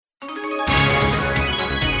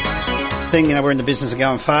thing. We're in the business of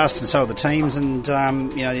going fast, and so are the teams, and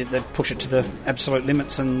they push it to the absolute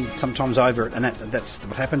limits and sometimes over it, and that's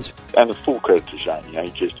what happens. And the full credit to Shane.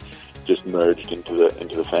 He just merged into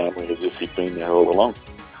the family as if he'd been there all along.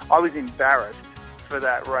 I was embarrassed for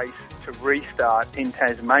that race to restart in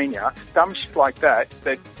Tasmania. Dumb shit like that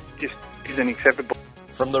just isn't acceptable.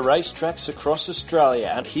 From the racetracks across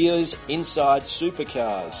Australia, and here's Inside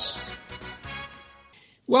Supercars.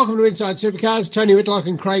 Welcome to Inside Supercars. Tony Whitlock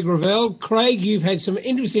and Craig Revell. Craig, you've had some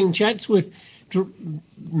interesting chats with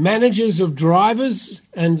managers of drivers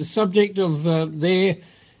and the subject of their,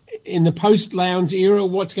 in the post-Lowndes era,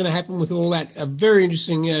 what's going to happen with all that. A very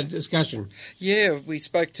interesting discussion. Yeah, we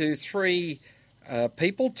spoke to three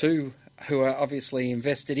people, two who are obviously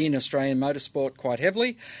invested in Australian motorsport quite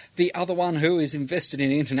heavily, the other one who is invested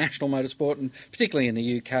in international motorsport, and particularly in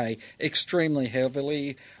the UK, extremely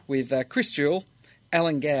heavily, with Chris Jewell,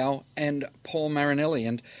 Alan Gow and Paul Marinelli,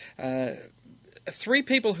 and three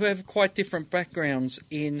people who have quite different backgrounds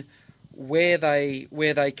in where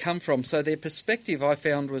they come from. So their perspective, I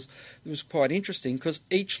found, was quite interesting, because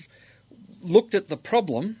each looked at the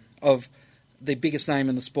problem of the biggest name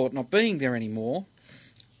in the sport not being there anymore,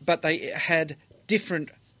 but they had different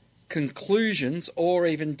conclusions or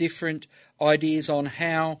even different ideas on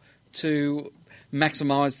how to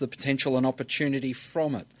maximise the potential and opportunity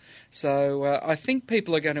from it. So I think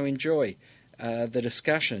people are going to enjoy the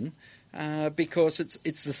discussion because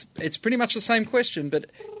it's pretty much the same question, but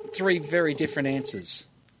three very different answers.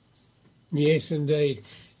 Yes, indeed.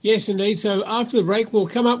 Yes, indeed. So after the break, we'll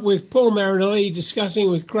come up with Paul Marinelli discussing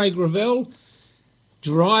with Craig Revell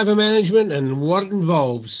driver management and what it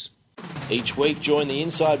involves. Each week, join the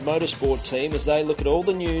Inside Motorsport team as they look at all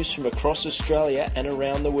the news from across Australia and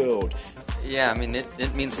around the world. Yeah, I mean,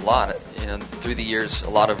 it means a lot. Through the years, a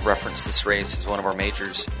lot of reference this race as one of our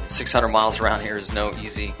majors. 600 miles around here is no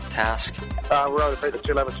easy task. We're able to beat the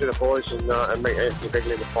 211 boys and meet Anthony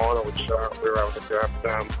Begley in the final, which we were able to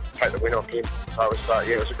take the win off him. So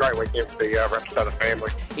it was a great weekend for the Rapstada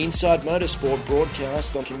family. Inside Motorsport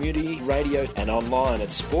broadcast on community radio and online at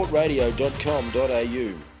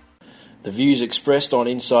sportradio.com.au. The views expressed on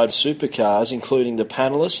Inside Supercars, including the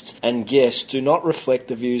panellists and guests, do not reflect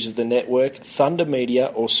the views of the network, Thunder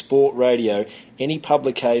Media or Sport Radio. Any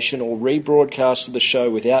publication or rebroadcast of the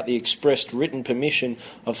show without the expressed written permission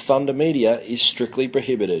of Thunder Media is strictly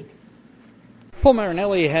prohibited. Paul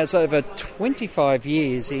Marinelli has over 25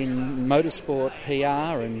 years in motorsport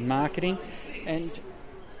PR and marketing. And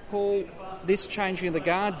Paul, this changing of the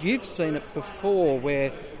guard, you've seen it before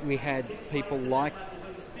where we had people like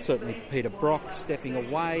certainly Peter Brock stepping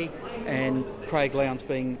away and Craig Lowndes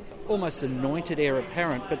being almost anointed heir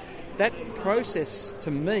apparent. But that process, to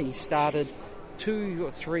me, started 2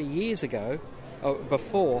 or 3 years ago,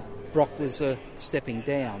 before Brock was stepping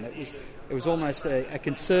down. It was almost a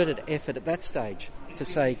concerted effort at that stage to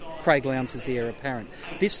say Craig Lowndes is the heir apparent.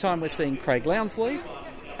 This time we're seeing Craig Lowndes leave,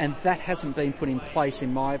 and that hasn't been put in place,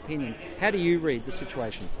 in my opinion. How do you read the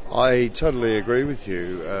situation? I totally agree with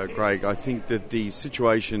you, Craig. I think that the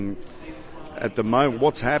situation at the moment,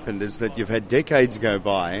 what's happened is that you've had decades go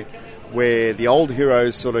by where the old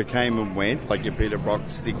heroes sort of came and went, like your Peter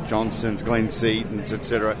Brocks, Dick Johnsons, Glenn Seatons,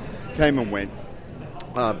 etc., came and went.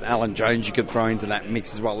 Alan Jones you could throw into that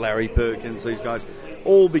mix as well, Larry Perkins, these guys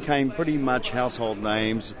all became pretty much household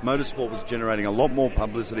names. Motorsport was generating a lot more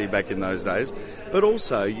publicity back in those days, but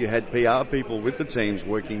also you had PR people with the teams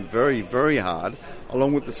working very, very hard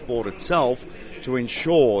along with the sport itself to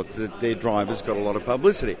ensure that their drivers got a lot of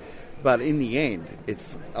publicity. But in the end,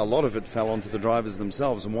 a lot of it fell onto the drivers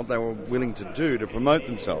themselves and what they were willing to do to promote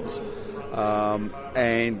themselves.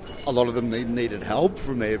 And a lot of them needed help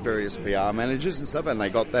from their various PR managers and stuff, and they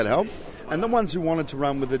got that help. And the ones who wanted to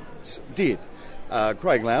run with it did.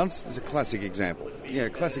 Craig Lowndes is a classic example. Yeah,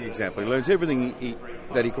 classic example. He learns everything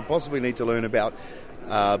that he could possibly need to learn about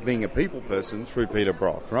being a people person through Peter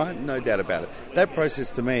Brock, right? No doubt about it. That process,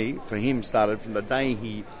 to me, for him, started from the day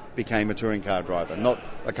he became a touring car driver, not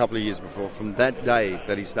a couple of years before, from that day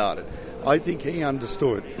that he started. I think he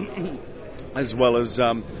understood, as well as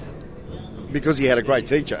because he had a great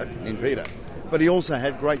teacher in Peter, but he also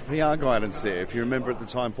had great PR guidance there. If you remember at the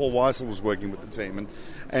time, Paul Weissel was working with the team,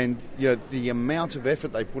 and the amount of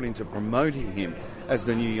effort they put into promoting him as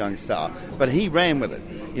the new young star. But he ran with it,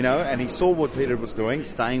 and he saw what Peter was doing,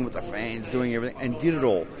 staying with the fans, doing everything, and did it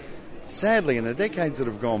all. Sadly, in the decades that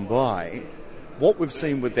have gone by, what we've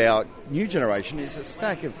seen with our new generation is a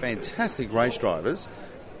stack of fantastic race drivers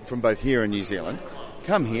from both here and New Zealand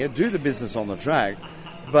come here, do the business on the track,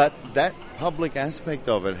 but that public aspect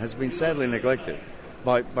of it has been sadly neglected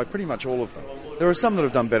by pretty much all of them. There are some that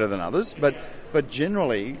have done better than others, but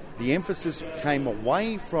generally the emphasis came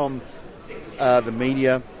away from the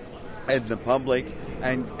media and the public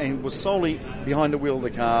and was solely behind the wheel of the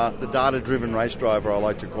car, the data-driven race driver, I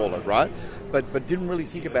like to call it, right? But didn't really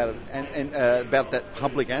think about it and about that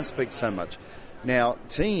public aspect so much. Now,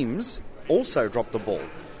 teams also dropped the ball,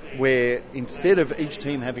 where instead of each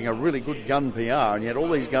team having a really good gun PR, and you had all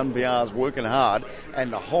these gun PRs working hard,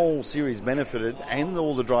 and the whole series benefited, and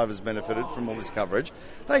all the drivers benefited from all this coverage,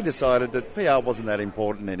 they decided that PR wasn't that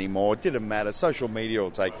important anymore. It didn't matter. Social media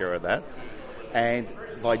will take care of that. And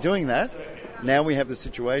by doing that, now we have the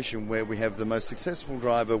situation where we have the most successful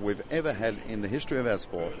driver we've ever had in the history of our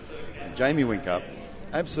sport, Jamie Whincup.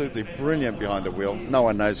 Absolutely brilliant behind the wheel. No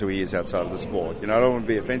one knows who he is outside of the sport. I don't want to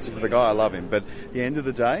be offensive to the guy. I love him. But at the end of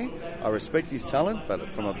the day, I respect his talent.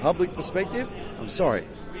 But from a public perspective, I'm sorry.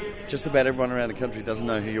 Just about everyone around the country doesn't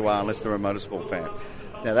know who you are unless they're a motorsport fan.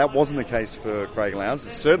 Now, that wasn't the case for Craig Lowndes. It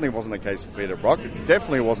certainly wasn't the case for Peter Brock. It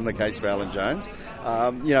definitely wasn't the case for Alan Jones.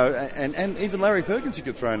 And even Larry Perkins you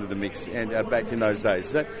could throw into the mix and back in those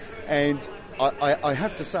days. And I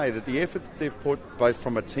have to say that the effort that they've put both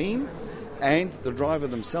from a team and the driver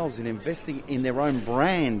themselves in investing in their own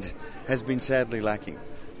brand has been sadly lacking,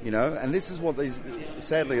 and this is what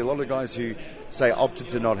sadly a lot of guys who say opted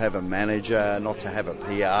to not have a manager, not to have a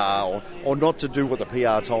PR, or not to do what the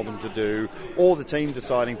PR told them to do, or the team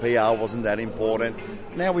deciding PR wasn't that important.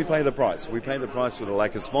 Now we pay the price. We pay the price with a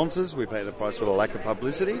lack of sponsors. We pay the price with a lack of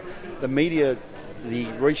publicity. The media, the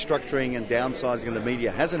restructuring and downsizing of the media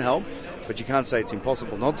hasn't helped, but you can't say it's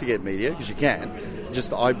impossible not to get media, because you can.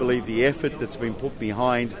 Just, I believe the effort that's been put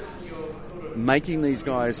behind making these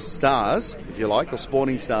guys stars, if you like, or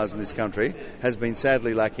sporting stars in this country, has been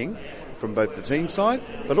sadly lacking from both the team side,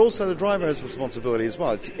 but also the driver has responsibility as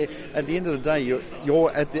well. At the end of the day,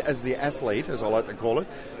 you're as the athlete, as I like to call it,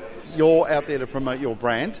 you're out there to promote your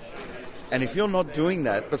brand, and if you're not doing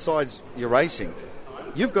that, besides your racing,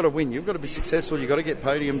 you've got to win, you've got to be successful, you've got to get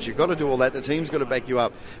podiums, you've got to do all that, the team's got to back you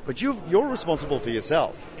up, but you're responsible for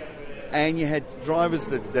yourself. And you had drivers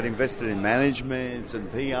that invested in management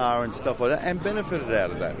and PR and stuff like that and benefited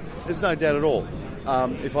out of that. There's no doubt at all.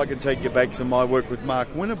 If I could take you back to my work with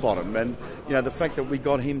Mark Winterbottom and, the fact that we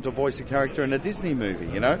got him to voice a character in a Disney movie,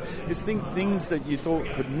 it's things that you thought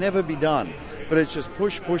could never be done. But it's just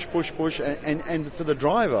push, and for the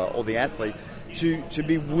driver or the athlete to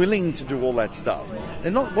be willing to do all that stuff.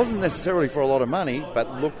 It wasn't necessarily for a lot of money,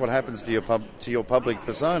 but look what happens to your public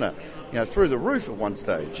persona. Through the roof at one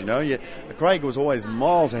stage. Craig was always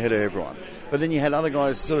miles ahead of everyone, but then you had other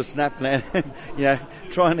guys sort of snapping at,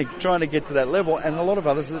 trying to get to that level, and a lot of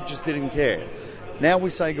others that just didn't care. Now we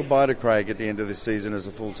say goodbye to Craig at the end of this season as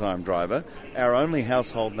a full-time driver, our only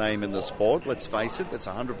household name in the sport. Let's face it, that's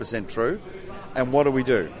 100% true. And what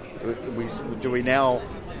do? Do we now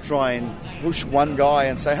try and push one guy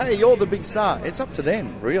and say, hey, you're the big star? It's up to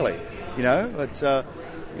them, really.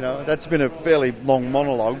 That's been a fairly long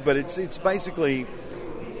monologue, but it's basically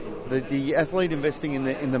the athlete investing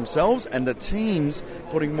in themselves and the teams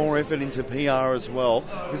putting more effort into PR as well,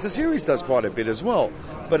 because the series does quite a bit as well.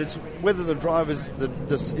 But it's whether the drivers,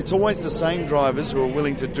 it's always the same drivers who are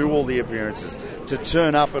willing to do all the appearances, to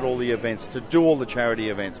turn up at all the events, to do all the charity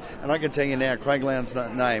events. And I can tell you now, Craig Lowndes'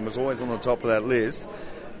 name was always on the top of that list,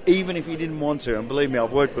 even if he didn't want to. And believe me,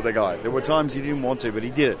 I've worked with the guy. There were times he didn't want to, but he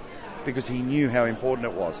did it, because he knew how important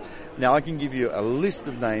it was. Now, I can give you a list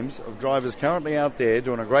of names of drivers currently out there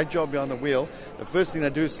doing a great job behind the wheel. The first thing they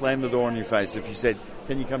do is slam the door in your face. If you said,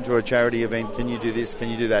 can you come to a charity event? Can you do this? Can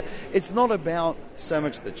you do that? It's not about so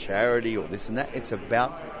much the charity or this and that. It's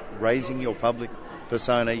about raising your public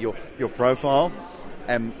persona, your profile,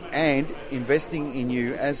 and investing in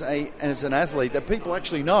you as an athlete that people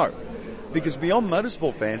actually know. Because beyond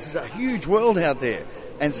motorsport fans, there's a huge world out there.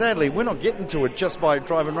 And sadly, we're not getting to it just by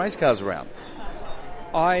driving race cars around.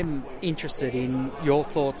 I'm interested in your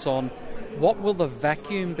thoughts on what will the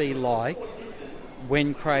vacuum be like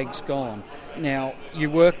when Craig's gone. Now, you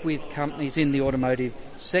work with companies in the automotive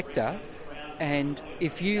sector, and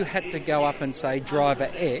if you had to go up and say driver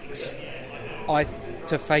X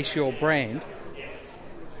to face your brand,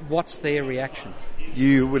 what's their reaction?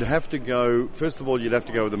 You would have to go, first of all, you'd have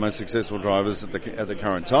to go with the most successful drivers at the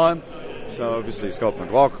current time. So obviously Scott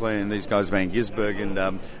McLaughlin, these guys, Van Gisbergen, and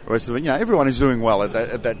the rest of it, everyone who's doing well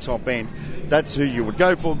at that top end, that's who you would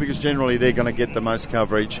go for, because generally they're going to get the most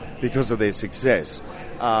coverage because of their success.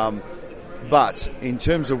 But in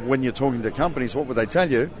terms of when you're talking to companies, what would they tell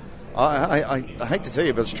you? I hate to tell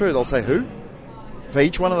you, but it's true. They'll say who? For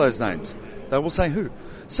each one of those names, they will say who.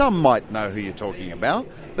 Some might know who you're talking about,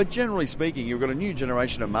 but generally speaking, you've got a new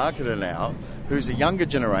generation of marketer now who's a younger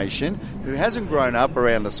generation who hasn't grown up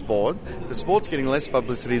around the sport. The sport's getting less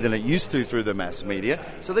publicity than it used to through the mass media.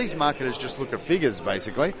 So these marketers just look at figures,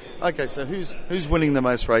 basically. Okay, so who's winning the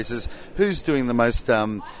most races? Who's doing the most?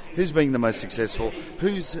 Who's being the most successful?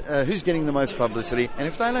 Who's getting the most publicity? And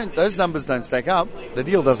if those numbers don't stack up, the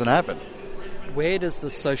deal doesn't happen. Where does the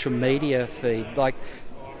social media feed? Like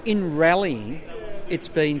in rallying, it's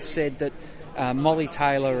been said that Molly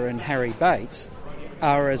Taylor and Harry Bates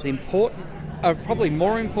are probably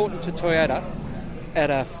more important to Toyota at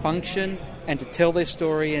a function and to tell their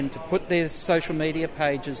story and to put their social media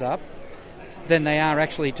pages up than they are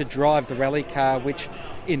actually to drive the rally car, which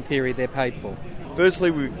in theory they're paid for.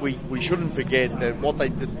 Firstly, we shouldn't forget that what they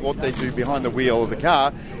do behind the wheel of the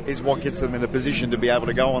car is what gets them in a position to be able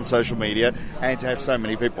to go on social media and to have so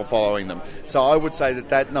many people following them. So I would say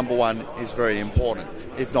that number one is very important,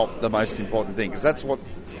 if not the most important thing, because that's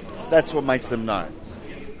what makes them known.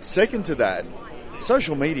 Second to that,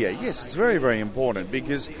 social media, yes, it's very, very important,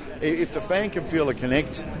 because if the fan can feel a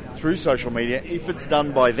connect through social media, if it's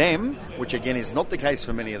done by them, which again is not the case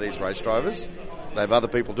for many of these race drivers, they have other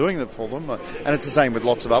people doing it for them, and it's the same with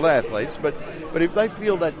lots of other athletes, but if they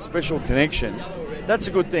feel that special connection, that's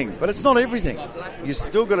a good thing. But it's not everything. You've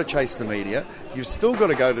still got to chase the media, you've still got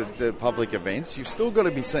to go to the public events, you've still got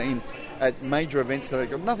to be seen at major events that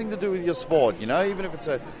have got nothing to do with your sport, even if it's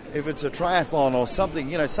a triathlon or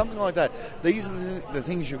something, something like that. These are the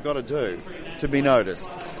things you've got to do to be noticed.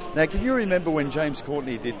 Now, can you remember when James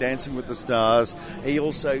Courtney did Dancing with the Stars? He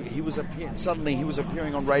was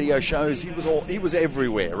appearing on radio shows. He was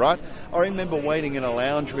everywhere, right? I remember waiting in a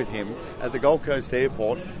lounge with him at the Gold Coast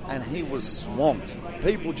Airport, and he was swamped.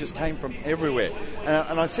 People just came from everywhere.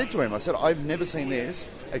 And I said to him, I've never seen this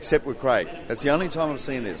except with Craig. That's the only time I've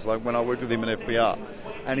seen this, like when I worked with him in FBR.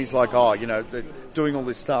 And he's like, doing all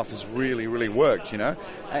this stuff has really, really worked,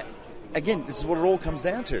 Again, this is what it all comes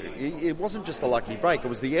down to. It wasn't just a lucky break. It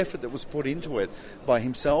was the effort that was put into it by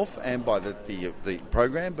himself and by the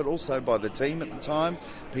program, but also by the team at the time,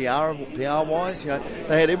 PR-wise.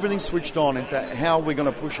 They had everything switched on into how we're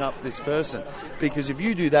going to push up this person. Because if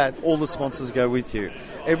you do that, all the sponsors go with you.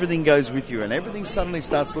 Everything goes with you, and everything suddenly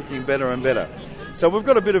starts looking better and better. So we've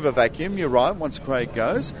got a bit of a vacuum, you're right, once Craig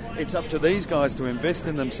goes. It's up to these guys to invest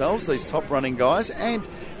in themselves, these top-running guys, and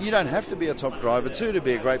you don't have to be a top driver, too, to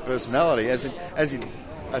be a great personality, as in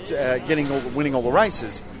winning all the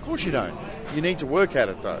races. Of course you don't. You need to work at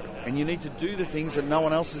it, though, and you need to do the things that no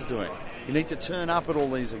one else is doing. You need to turn up at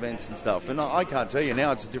all these events and stuff. And I can't tell you,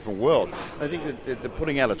 now it's a different world. I think that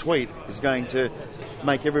putting out a tweet is going to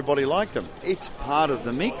make everybody like them. It's part of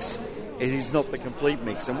the mix. It is not the complete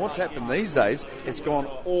mix. And what's happened these days, it's gone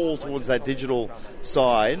all towards that digital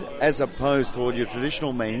side as opposed to all your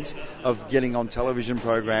traditional means of getting on television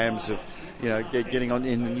programs, of getting on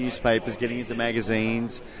in the newspapers, getting into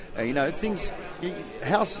magazines, things,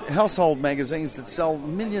 household magazines that sell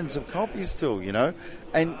millions of copies still,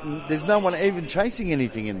 and there's no one even chasing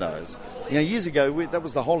anything in those. Years ago, that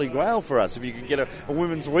was the holy grail for us. If you could get a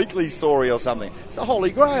Women's Weekly story or something, it's the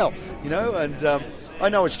holy grail, and I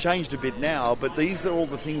know it's changed a bit now, but these are all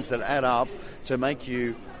the things that add up to make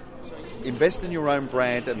you invest in your own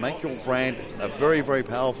brand and make your brand a very, very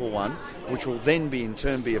powerful one, which will then in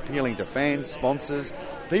turn be appealing to fans, sponsors.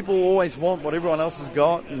 People always want what everyone else has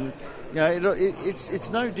got, and it's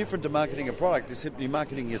no different to marketing a product. It's simply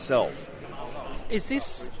marketing yourself. Is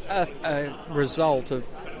this a result of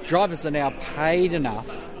drivers are now paid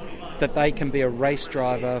enough that they can be a race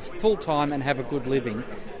driver full-time and have a good living,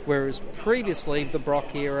 whereas previously, the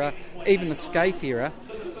Brock era, even the Scaife era,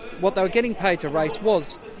 what they were getting paid to race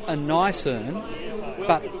was a nice earn,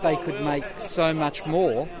 but they could make so much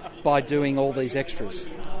more by doing all these extras?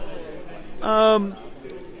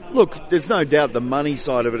 Look, there's no doubt the money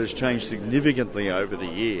side of it has changed significantly over the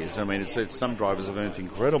years. I mean, it's some drivers have earned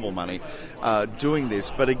incredible money doing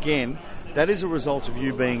this, but again, that is a result of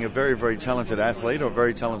you being a very, very talented athlete or a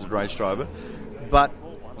very talented race driver, but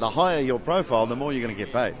the higher your profile, the more you're going to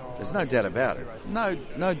get paid. There's no doubt about it.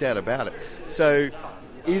 No doubt about it. So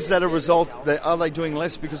is that a result? Are they doing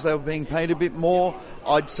less because they were being paid a bit more?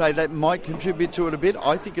 I'd say that might contribute to it a bit.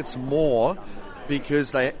 I think it's more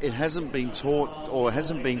because it hasn't been taught or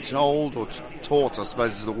hasn't been told or taught, I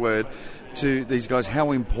suppose is the word, to these guys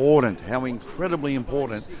how incredibly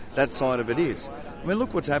important that side of it is. I mean,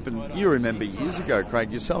 look what's happened. You remember years ago,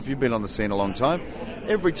 Craig, yourself, you've been on the scene a long time.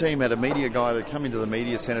 Every team had a media guy that come into the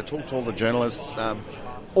media centre, talk to all the journalists,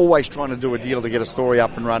 always trying to do a deal to get a story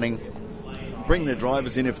up and running, bring their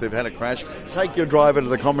drivers in if they've had a crash, take your driver to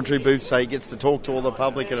the commentary booth so he gets to talk to all the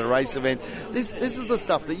public at a race event. This is the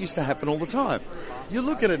stuff that used to happen all the time. You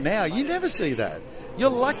look at it now, you never see that. You're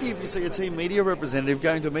lucky if you see a team media representative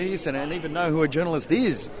going to a media centre and even know who a journalist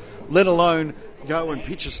is, let alone go and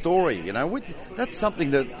pitch a story. You know, that's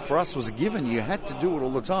something that for us was a given. You had to do it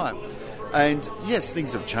all the time. And yes,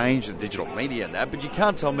 things have changed in digital media and that, but you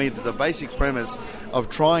can't tell me that the basic premise of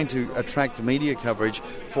trying to attract media coverage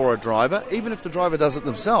for a driver, even if the driver does it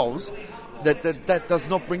themselves, that does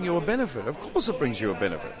not bring you a benefit. Of course it brings you a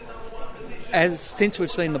benefit. Since we've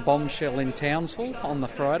seen the bombshell in Townsville on the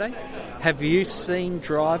Friday, have you seen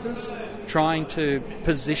drivers trying to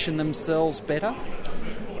position themselves better?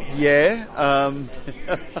 Yeah.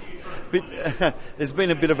 There's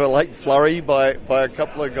been a bit of a late flurry by a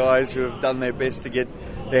couple of guys who have done their best to get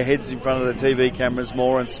their heads in front of the TV cameras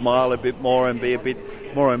more and smile a bit more and be a bit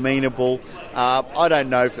more amenable. I don't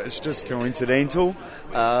know if that's just coincidental,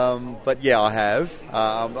 but yeah, I have.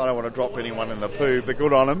 I don't want to drop anyone in the poo, but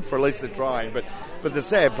good on them for at least they're trying. But the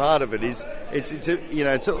sad part of it is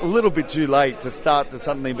it's a little bit too late to start to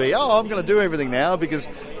suddenly be, I'm going to do everything now because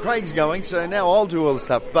Craig's going, so now I'll do all the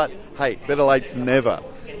stuff. But hey, better late than never.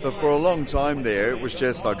 But for a long time there, it was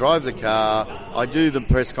just I drive the car, I do the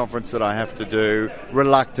press conference that I have to do,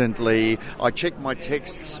 reluctantly. I check my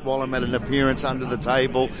texts while I'm at an appearance under the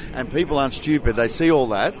table, and people aren't stupid. They see all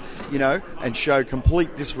that, and show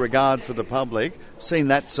complete disregard for the public. I've seen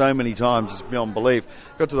that so many times, it's beyond belief.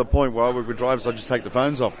 Got to the point where I work with drivers, I just take the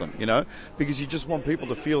phones off them, because you just want people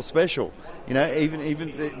to feel special. Even if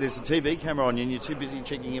there's a TV camera on you and you're too busy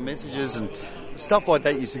checking your messages and stuff like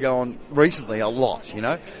that used to go on recently a lot,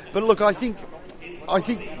 But look, I think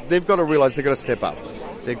they've got to realise they've got to step up.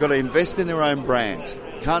 They've got to invest in their own brand.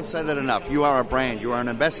 Can't say that enough. You are a brand. You are an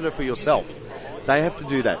ambassador for yourself. They have to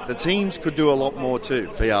do that. The teams could do a lot more too,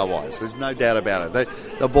 PR-wise. There's no doubt about it.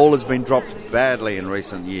 The ball has been dropped badly in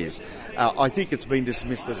recent years. I think it's been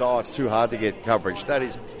dismissed as, it's too hard to get coverage. That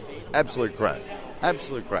is absolute crap.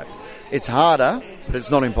 Absolute crap. It's harder, but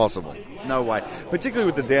it's not impossible. No way.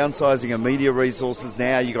 Particularly with the downsizing of media resources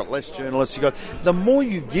now, you've got less journalists. The more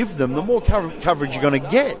you give them, the more coverage you're going to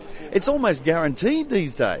get. It's almost guaranteed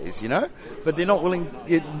these days, But they're not willing.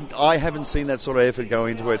 I haven't seen that sort of effort go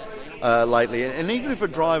into it lately. And even if a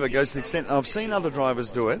driver goes to the extent, and I've seen other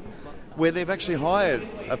drivers do it, where they've actually hired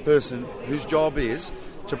a person whose job is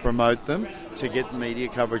to promote them, to get media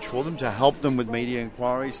coverage for them, to help them with media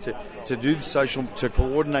inquiries, to do to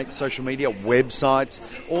coordinate social media, websites,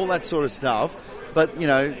 all that sort of stuff. But,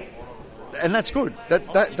 and that's good.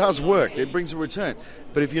 That does work. It brings a return.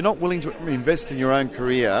 But if you're not willing to invest in your own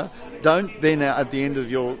career, don't then at the end of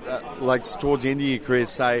your, towards the end of your career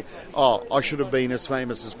say, I should have been as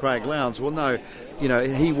famous as Craig Lowndes. Well, no,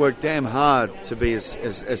 he worked damn hard to be as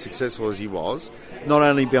successful as he was, not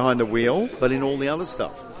only behind the wheel, but in all the other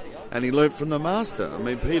stuff. And he learnt from the master. I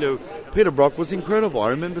mean, Peter Brock was incredible. I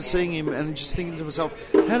remember seeing him and just thinking to myself,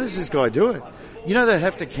 how does this guy do it? They'd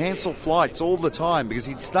have to cancel flights all the time because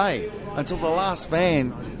he'd stay until the last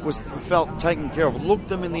fan felt taken care of. Look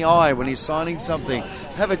them in the eye when he's signing something.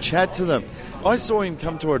 Have a chat to them. I saw him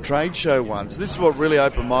come to a trade show once. This is what really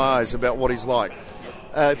opened my eyes about what he's like.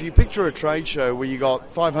 If you picture a trade show where you got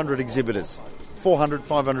 500 exhibitors,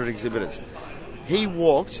 500 exhibitors, he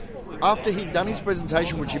walked, after he'd done his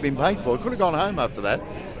presentation, which he'd been paid for, he could have gone home after that,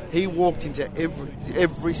 he walked into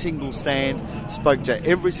every single stand, spoke to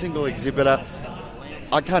every single exhibitor.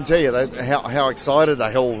 I can't tell you how excited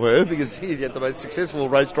they all were because he had the most successful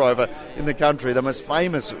race driver in the country, one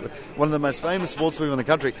of the most famous sports people in the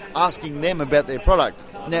country, asking them about their product.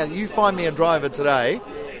 Now, you find me a driver today,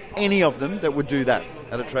 any of them that would do that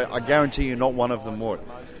at a trade, I guarantee you not one of them would.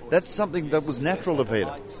 That's something that was natural to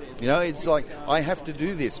Peter. It's like, I have to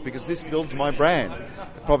do this because this builds my brand.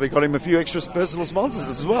 Probably got him a few extra personal sponsors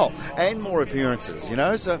as well and more appearances,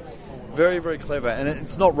 So very, very clever. And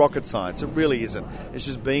it's not rocket science. It really isn't. It's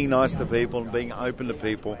just being nice to people and being open to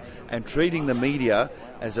people and treating the media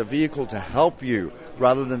as a vehicle to help you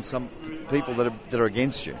rather than some people that are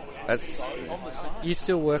against you. You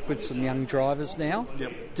still work with some young drivers now.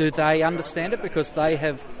 Yep. Do they understand it? Because they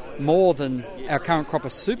have more than our current crop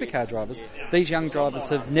of supercar drivers. These young drivers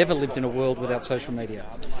have never lived in a world without social media.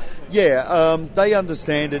 Yeah, they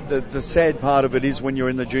understand it. The sad part of it is when you're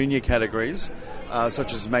in the junior categories,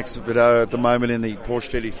 such as Max Vidot at the moment in the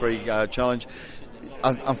Porsche 33 Challenge.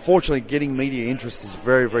 Unfortunately, getting media interest is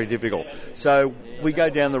very, very difficult. So we go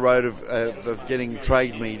down the road of getting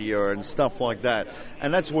trade media and stuff like that,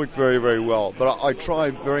 and that's worked very, very well. But I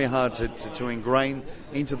try very hard to ingrain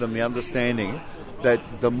into them the understanding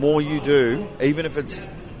that the more you do, even if it's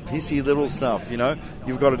pissy little stuff,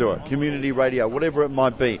 you've got to do it. Community radio, whatever it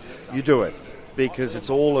might be, you do it. Because it's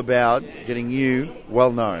all about getting you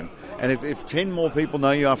well known. And if 10 more people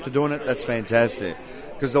know you after doing it, that's fantastic.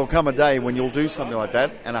 Because there'll come a day when you'll do something like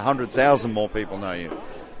that and 100,000 more people know you.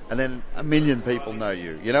 And then 1 million people know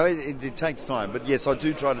you. It takes time. But yes, I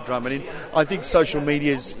do try to drum it in. I think social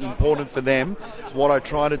media is important for them. What I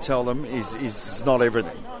try to tell them is it's not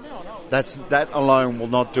everything. That alone will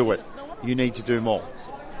not do it. You need to do more.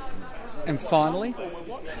 And finally,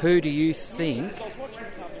 who do you think,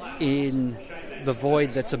 in the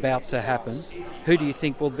void that's about to happen, who do you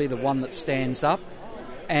think will be the one that stands up?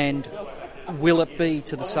 And will it be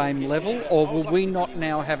to the same level, or will we not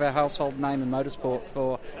now have a household name in motorsport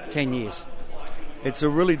for 10 years? It's a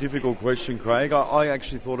really difficult question, Craig. I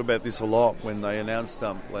actually thought about this a lot when they announced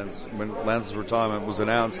when Lance's retirement was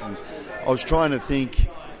announced, and I was trying to think,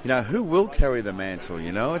 who will carry the mantle?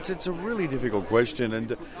 It's a really difficult question,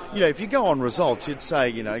 and if you go on results, you'd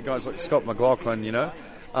say, guys like Scott McLaughlin,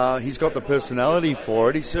 he's got the personality for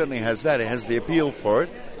it. He certainly has that. He has the appeal for it.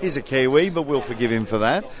 He's a Kiwi, but we'll forgive him for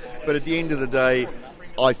that. But at the end of the day,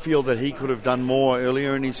 I feel that he could have done more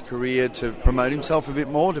earlier in his career to promote himself a bit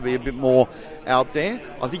more, to be a bit more out there.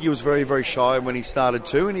 I think he was very, very shy when he started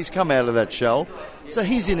too, and he's come out of that shell. So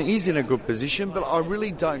he's in a good position, but I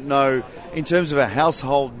really don't know, in terms of a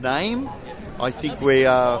household name, I think we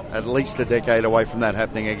are at least a decade away from that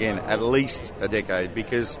happening again. At least a decade,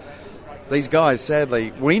 because these guys,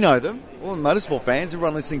 sadly, we know them. Well, motorsport fans,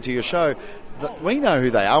 everyone listening to your show, we know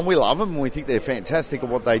who they are, and we love them, and we think they're fantastic at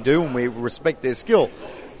what they do, and we respect their skill.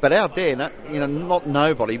 But out there, not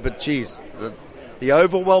nobody, but geez, the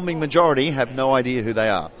overwhelming majority have no idea who they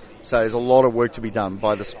are. So there's a lot of work to be done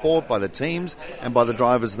by the sport, by the teams, and by the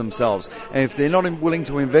drivers themselves. And if they're not willing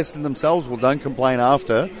to invest in themselves, well, don't complain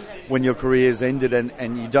after when your career's ended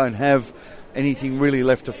and you don't have anything really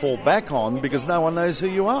left to fall back on, because no one knows who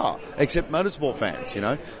you are except motorsport fans.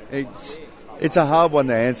 It's a hard one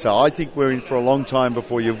to answer. I think we're in for a long time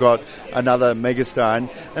before you've got another megastar.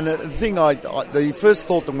 And the thing, the first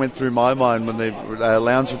thought that went through my mind when the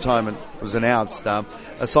Lowndes retirement was announced,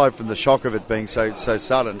 aside from the shock of it being so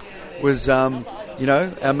sudden, was our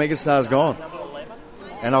megastar's gone.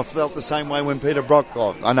 And I felt the same way when Peter Brock,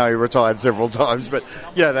 I know he retired several times, but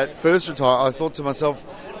that first retire, I thought to myself,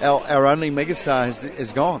 our only megastar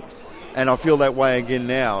is gone. And I feel that way again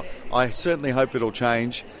now. I certainly hope it'll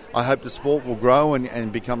change. I hope the sport will grow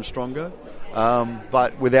and become stronger.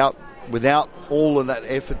 But without all of that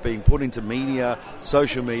effort being put into media,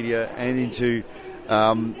 social media, and into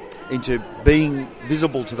being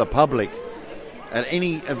visible to the public at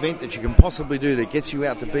any event that you can possibly do that gets you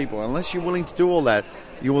out to people, unless you're willing to do all that,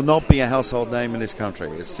 you will not be a household name in this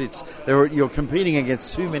country. You're competing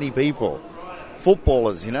against too many people.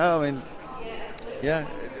 Footballers,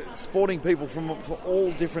 sporting people from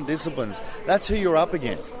all different disciplines. That's who you're up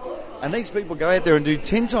against. And these people go out there and do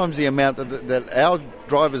 10 times the amount that our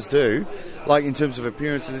drivers do, like in terms of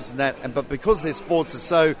appearances, this and that. But because their sports are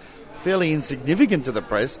so fairly insignificant to the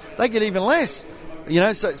press, they get even less.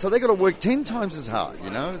 So they've got to work 10 times as hard.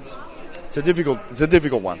 It's a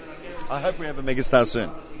difficult one. I hope we have a megastar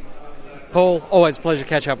soon. Paul, always a pleasure to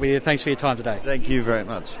catch up with you. Thanks for your time today. Thank you very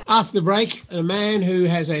much. After the break, a man who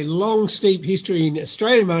has a long, steep history in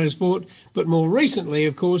Australian motorsport, but more recently,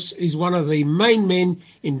 of course, is one of the main men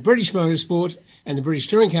in British motorsport and the British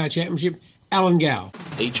Touring Car Championship, Alan Gow.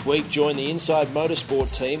 Each week, join the Inside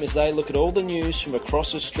Motorsport team as they look at all the news from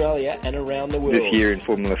across Australia and around the world. This year in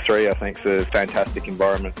Formula 3, I think it's a fantastic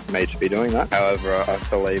environment for me to be doing that. However, I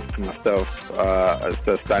believe for myself, a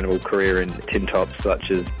sustainable career in tin tops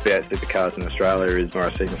such as V8 Supercars in Australia is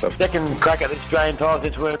where I see myself. Second crack at the Australian titles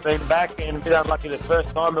since we've been back, and a bit unlucky the first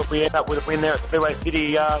time, but we ended up with a win there at Speedway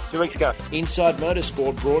City 2 weeks ago. Inside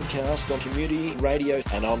Motorsport broadcast on community radio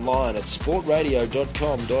and online at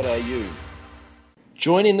sportradio.com.au.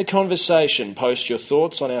 Join in the conversation, post your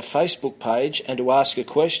thoughts on our Facebook page, and to ask a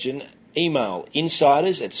question, email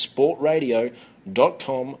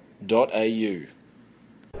insiders@sportradio.com.au.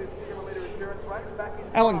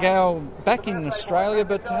 Alan Gow, back in Australia,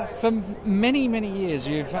 but for many, many years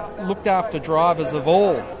you've looked after drivers of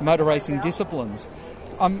all motor racing disciplines.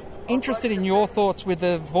 I'm interested in your thoughts with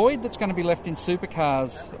the void that's going to be left in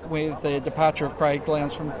supercars with the departure of Craig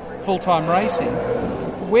Lowndes from full-time racing.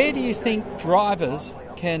 Where do you think drivers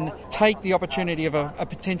can take the opportunity of a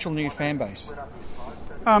potential new fan base?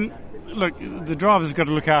 Look, the drivers have got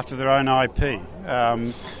to look after their own IP.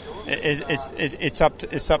 It's up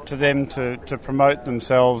to them to promote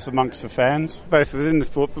themselves amongst the fans, both within the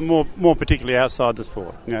sport, but more particularly outside the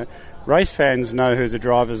sport. Race fans know who the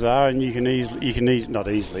drivers are, and you can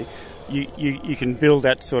you can build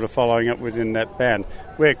that sort of following up within that band.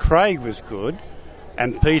 Where Craig was good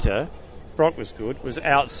and Peter Brock was good was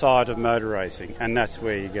outside of motor racing, and that's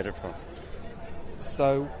where you get it from.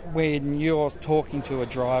 So when you're talking to a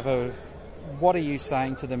driver, what are you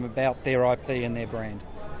saying to them about their IP and their brand?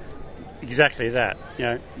 Exactly that.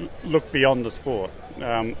 Look beyond the sport.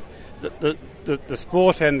 The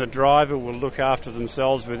sport and the driver will look after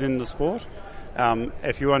themselves within the sport.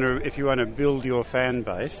 If you want to build your fan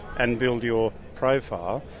base and build your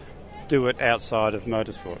profile, do it outside of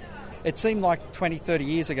motorsport. It seemed like 20, 30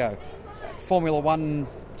 years ago, Formula One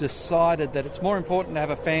decided that it's more important to have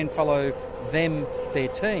a fan follow them, their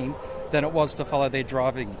team, than it was to follow their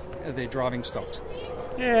driving stocks.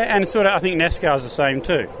 Yeah, and sort of I think NASCAR's the same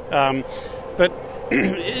too. But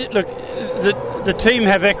look, the team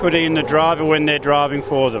have equity in the driver when they're driving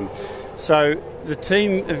for them. So the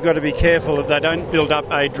team have got to be careful that they don't build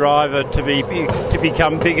up a driver to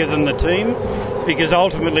become bigger than the team, because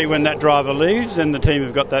ultimately when that driver leaves, then the team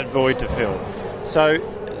have got that void to fill. So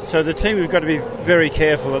the team have got to be very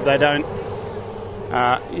careful that they don't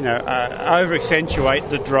over-accentuate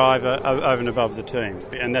the driver over and above the team.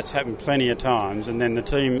 And that's happened plenty of times. And then the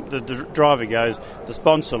driver goes, the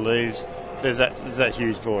sponsor leaves, there's that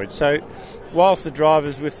huge void. So whilst the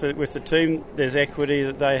driver's with the team, there's equity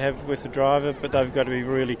that they have with the driver, but they've got to be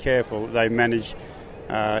really careful that they manage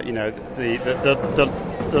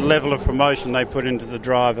the level of promotion they put into the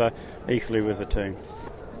driver equally with the team.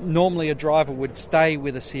 Normally a driver would stay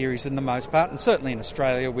with a series in the most part, and certainly in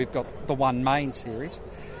Australia we've got the one main series.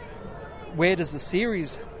 Where does the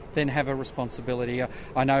series then have a responsibility?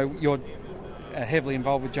 I know you're heavily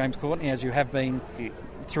involved with James Courtney, as you have been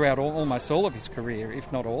throughout almost all of his career,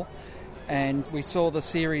 if not all. And we saw the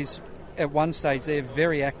series at one stage, they're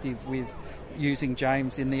very active with using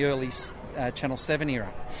James in the early Channel 7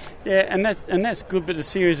 era. Yeah, and that's good, but the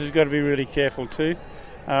series has got to be really careful too.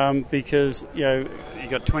 Because you've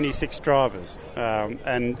got 26 drivers,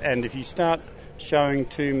 and if you start showing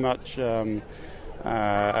too much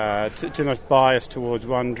bias towards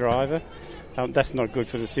one driver, that's not good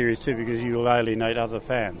for the series too, because you will alienate other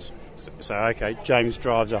fans. So okay, James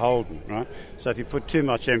drives a Holden, right? So if you put too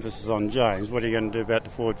much emphasis on James, what are you going to do about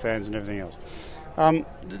the Ford fans and everything else?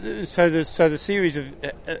 So the series of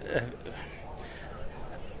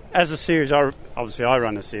as a series, I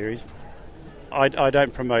run a series. I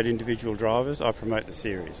don't promote individual drivers. I promote the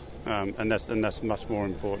series, and that's much more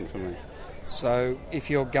important for me. So, if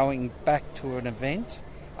you're going back to an event,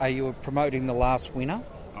 are you promoting the last winner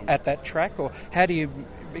at that track, or how do you?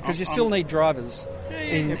 Because you still need drivers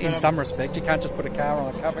in some respect. You can't just put a car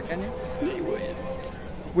on a cover, can you?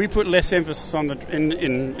 We put less emphasis on in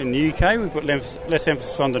the UK. We put less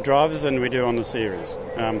emphasis on the drivers than we do on the series.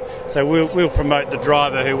 So we'll promote the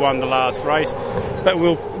driver who won the last race, but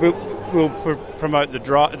we'll promote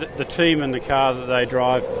the team and the car that they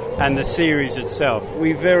drive and the series itself.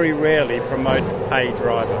 We very rarely promote a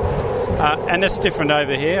driver. And that's different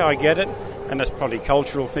over here, I get it, and that's probably a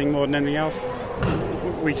cultural thing more than anything else.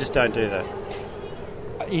 We just don't do that.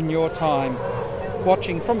 In your time,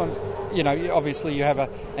 watching from obviously you have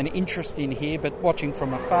an interest in here, but watching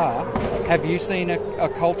from afar, have you seen a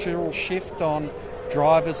cultural shift on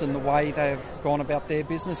drivers and the way they've gone about their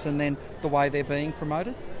business and then the way they're being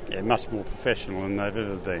promoted? Yeah, much more professional than they've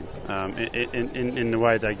ever been in the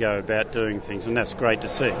way they go about doing things, and that's great to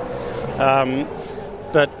see.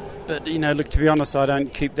 But look, to be honest, I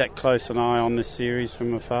don't keep that close an eye on this series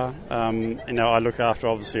from afar. I look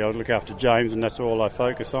after James, and that's all I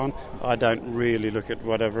focus on. I don't really look at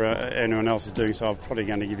whatever anyone else is doing, so I'm probably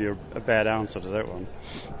going to give you a bad answer to that one.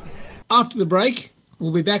 After the break,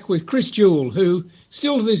 we'll be back with Chris Jewell, who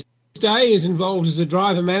still to this day is involved as a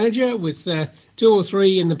driver manager with 2 or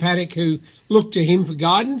 3 in the paddock who look to him for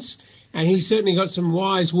guidance, and he's certainly got some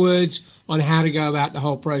wise words on how to go about the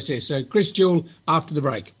whole process. So Chris Jewell after the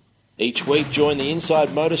break. Each week join the Inside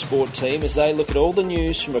Motorsport team as they look at all the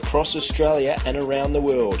news from across Australia and around the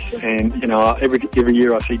world. And every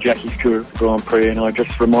year I see Jackie's Grand Prix, and I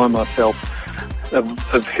just remind myself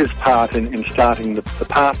of his part in starting the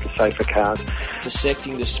path to safer cars.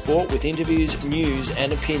 Dissecting the sport with interviews, news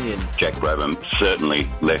and opinion. Jack Brabham certainly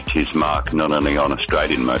left his mark not only on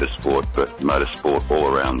Australian motorsport but motorsport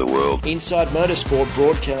all around the world. Inside Motorsport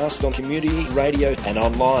broadcast on community radio and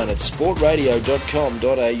online at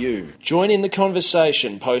sportradio.com.au. Join in the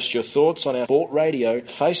conversation. Post your thoughts on our Sport Radio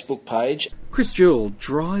Facebook page. Chris Jewell,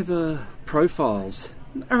 driver profiles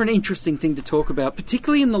are an interesting thing to talk about,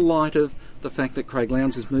 particularly in the light of the fact that Craig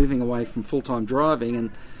Lowndes is moving away from full-time driving, and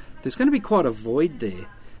there's going to be quite a void there.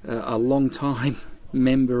 A long-time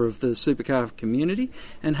member of the supercar community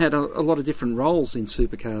and had a lot of different roles in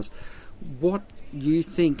supercars. what you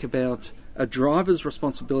think about a driver's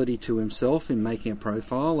responsibility to himself in making a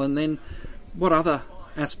profile, and then what other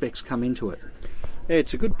aspects come into it. Yeah,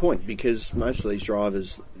 it's a good point, because most of these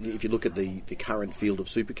drivers, if you look at the current field of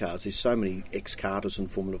supercars, there's so many ex-karters and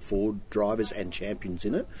Formula Ford drivers and champions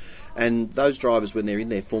in it. And those drivers, when they're in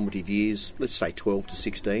their formative years, let's say 12 to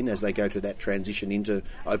 16, as they go through that transition into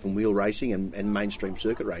open wheel racing and mainstream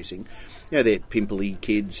circuit racing, they're pimply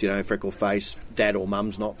kids, freckle face, dad or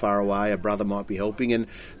mum's not far away, a brother might be helping, and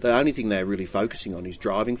the only thing they're really focusing on is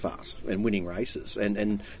driving fast and winning races.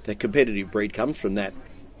 And the competitive breed comes from that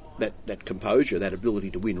composure, that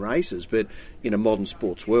ability to win races. But in a modern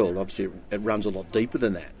sports world, obviously it runs a lot deeper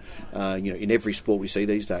than that. In every sport we see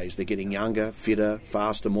these days, they're getting younger, fitter,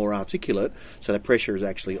 faster, more articulate, so the pressure is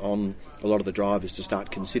actually on a lot of the drivers to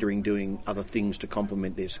start considering doing other things to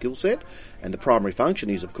complement their skill set. And the primary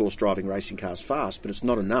function is, of course, driving racing cars fast, but it's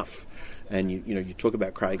not enough. And you talk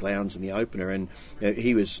about Craig Lowndes in the opener, and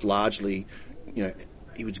he was largely,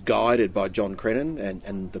 he was guided by John Crennan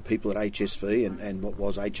and the people at HSV and what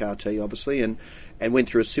was HRT, obviously, and went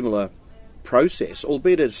through a similar process,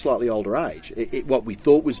 albeit at a slightly older age. What we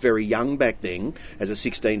thought was very young back then, as a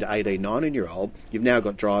 16 to 18, 19-year-old, you've now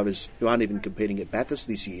got drivers who aren't even competing at Bathurst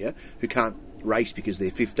this year, who can't race because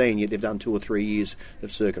they're 15, yet they've done 2 or 3 years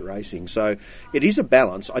of circuit racing. So it is a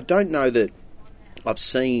balance. I don't know that I've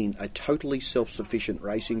seen a totally self-sufficient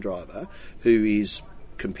racing driver who is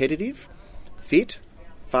competitive, fit,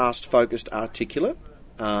 fast, focused, articulate,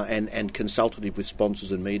 and consultative with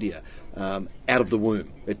sponsors and media out of the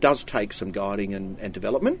womb. It does take some guiding and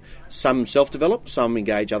development. Some self-develop, some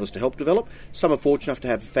engage others to help develop. Some are fortunate enough to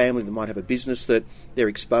have a family that might have a business that they're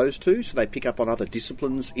exposed to, so they pick up on other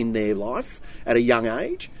disciplines in their life at a young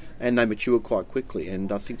age, and they mature quite quickly.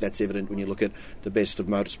 And I think that's evident when you look at the best of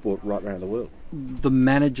motorsport right around the world. The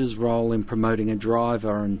manager's role in promoting a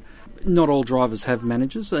driver, and not all drivers have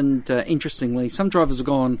managers, and interestingly, some drivers have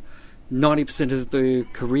gone 90% of their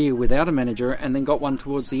career without a manager and then got one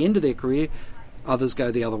towards the end of their career. Others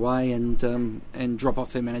go the other way and drop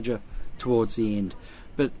off their manager towards the end.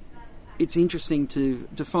 But it's interesting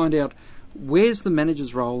to find out, where's the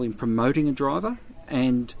manager's role in promoting a driver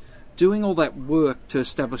and doing all that work to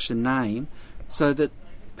establish a name so that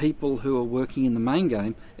people who are working in the main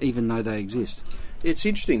game even know they exist. It's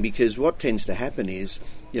interesting because what tends to happen is,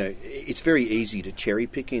 it's very easy to cherry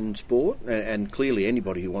pick in sport, and clearly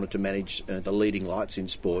anybody who wanted to manage the leading lights in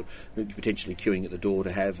sport, potentially queuing at the door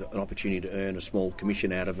to have an opportunity to earn a small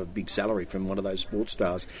commission out of a big salary from one of those sports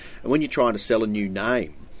stars. And when you're trying to sell a new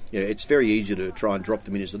name, it's very easy to try and drop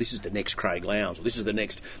them in as, this is the next Craig Lowndes, or this is the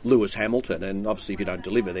next Lewis Hamilton, and obviously if you don't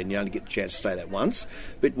deliver, then you only get the chance to say that once.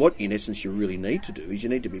 But what, in essence, you really need to do is you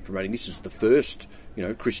need to be promoting, this is the first,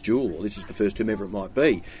 Chris Jewell, or this is the first whomever it might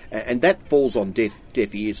be. And that falls on deaf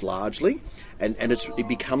ears largely, and it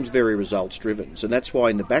becomes very results-driven. So that's why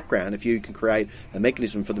in the background, if you can create a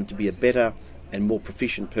mechanism for them to be a better and more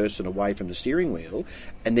proficient person away from the steering wheel,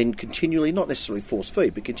 and then continually, not necessarily force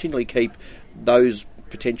feed, but continually keep those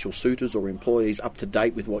potential suitors or employees up to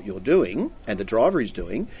date with what you're doing and the driver is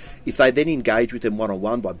doing, if they then engage with them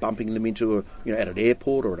one-on-one by bumping them into at an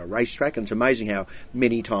airport or at a racetrack, and it's amazing how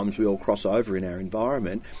many times we all cross over in our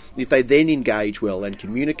environment, if they then engage well and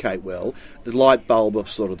communicate well, the light bulb of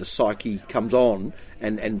sort of the psyche comes on,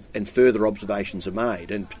 and further observations are made.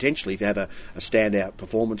 And potentially if you have a standout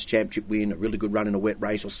performance, championship win, a really good run in a wet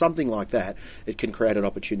race or something like that, it can create an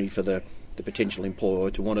opportunity for the potential employer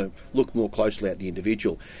to want to look more closely at the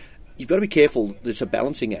individual. You've got to be careful. It's a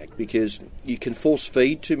balancing act, because you can force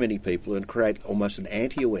feed too many people and create almost an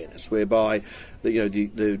anti-awareness whereby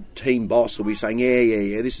the team boss will be saying,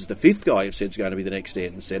 yeah, this is the fifth guy who said is going to be the next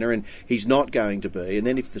Ayrton Senna, and he's not going to be. And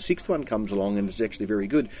then if the sixth one comes along and is actually very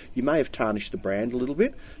good, you may have tarnished the brand a little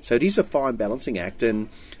bit. So it is a fine balancing act, and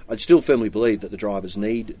I still firmly believe that the drivers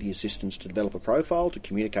need the assistance to develop a profile, to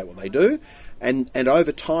communicate what they do, and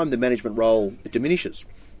over time the management role diminishes.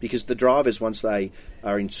 Because the drivers, once they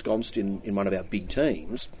are ensconced in one of our big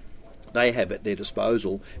teams, they have at their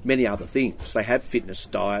disposal many other things. They have fitness,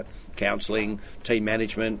 diet, counselling, team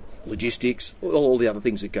management, logistics, all the other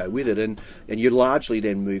things that go with it. And you largely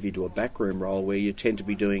then move into a backroom role where you tend to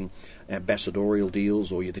be doing ambassadorial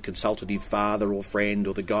deals, or you're the consultative father or friend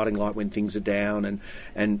or the guiding light when things are down,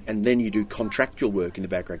 and then you do contractual work in the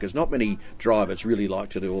background, because not many drivers really like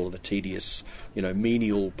to do all of the tedious,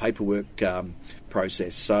 menial paperwork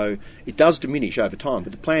process. So it does diminish over time,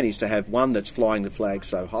 but the plan is to have one that's flying the flag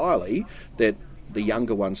so highly that the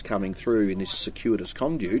younger ones coming through in this circuitous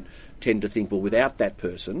conduit tend to think, well, without that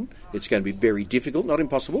person, it's going to be very difficult, not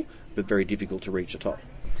impossible, but very difficult to reach the top.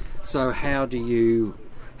 So how do you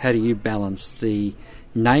balance the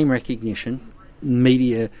name recognition,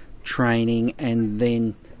 media training, and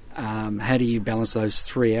then how do you balance those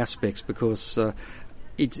three aspects? Because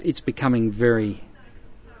it's becoming very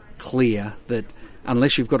clear that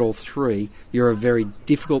unless you've got all three, you're a very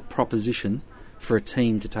difficult proposition for a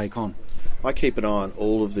team to take on. I keep an eye on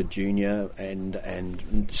all of the junior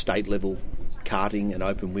and state level karting and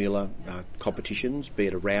open wheeler competitions, be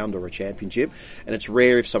it a round or a championship, and it's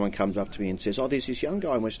rare if someone comes up to me and says, there's this young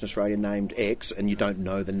guy in Western Australia named X, and you don't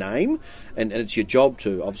know the name, and it's your job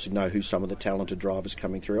to obviously know who some of the talented drivers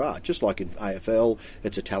coming through are. Just like in AFL,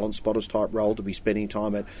 it's a talent spotters type role to be spending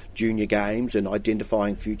time at junior games and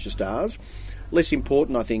identifying future stars. Less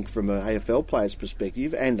important, I think, from an AFL player's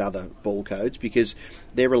perspective and other ball codes, because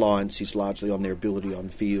their reliance is largely on their ability on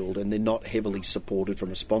field, and they're not heavily supported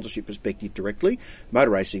from a sponsorship perspective directly.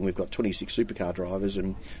 Motor racing, we've got 26 supercar drivers,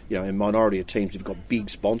 and a minority of teams have got big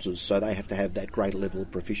sponsors, so they have to have that greater level of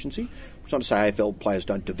proficiency. It's not to say AFL players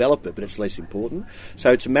don't develop it, but it's less important.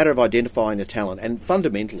 So it's a matter of identifying the talent, and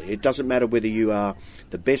fundamentally, it doesn't matter whether you are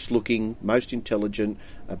the best looking, most intelligent,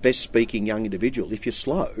 best speaking young individual. If you're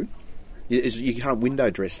slow, you can't window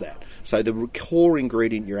dress that. So the core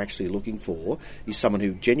ingredient you're actually looking for is someone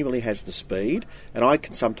who genuinely has the speed, and I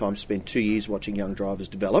can sometimes spend 2 years watching young drivers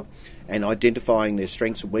develop and identifying their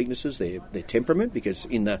strengths and weaknesses, their temperament, because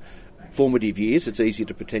in the formative years it's easy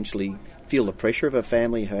to potentially feel the pressure of a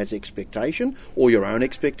family who has expectation or your own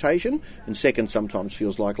expectation, and second sometimes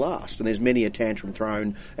feels like last, and there's many a tantrum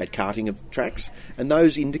thrown at karting of tracks, and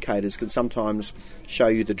those indicators can sometimes show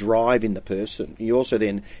you the drive in the person. You also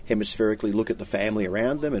then hemispherically look at the family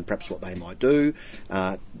around them and perhaps what they might do,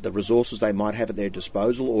 the resources they might have at their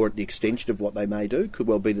disposal, or at the extension of what they may do. Could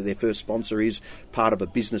well be that their first sponsor is part of a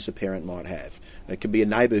business a parent might have. It could be a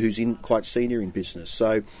neighbour who's quite senior in business.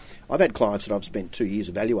 So I've had clients that I've spent 2 years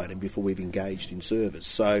evaluating before we've engaged in service.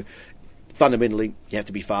 So fundamentally, you have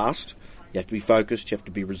to be fast, you have to be focused, you have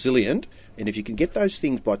to be resilient, and if you can get those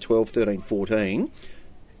things by 12, 13, 14,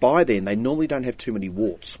 by then they normally don't have too many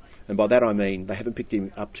warts. And by that I mean they haven't picked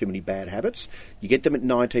up too many bad habits. You get them at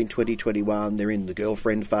 19, 20, 21, they're in the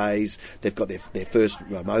girlfriend phase, they've got their first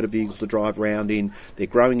motor vehicle to drive around in, they're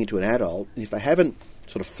growing into an adult, and if they haven't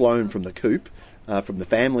sort of flown from the coop, from the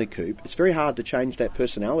family coop, it's very hard to change that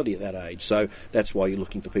personality at that age. So that's why you're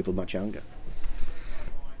looking for people much younger.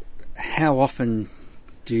 How often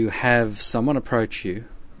do you have someone approach you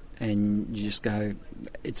and you just go,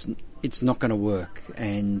 it's not going to work,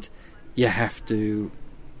 and you have to,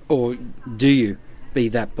 or do you be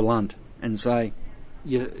that blunt and say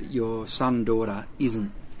your son, daughter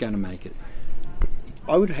isn't going to make it?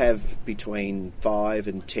 I would have between 5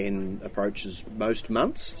 and 10 approaches most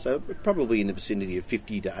months, so probably in the vicinity of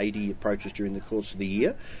 50 to 80 approaches during the course of the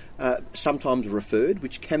year. Sometimes referred,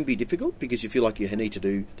 which can be difficult because you feel like you need to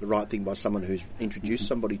do the right thing by someone who's introduced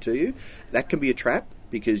somebody to you. That can be a trap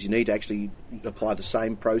because you need to actually apply the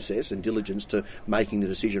same process and diligence to making the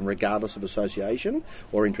decision regardless of association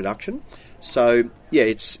or introduction. So, yeah,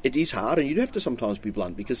 it is hard, and you do have to sometimes be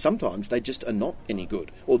blunt because sometimes they just are not any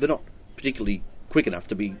good, or they're not particularly quick enough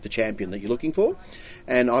to be the champion that you're looking for.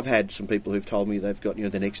 And I've had some people who've told me they've got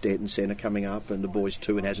the next Ayrton Senna coming up, and the boy's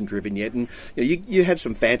 2 and hasn't driven yet, and you have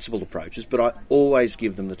some fanciful approaches, but I always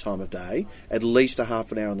give them the time of day, at least a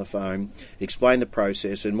half an hour on the phone, explain the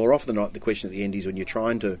process, and more often than not the question at the end is when you're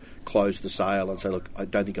trying to close the sale and say, look, I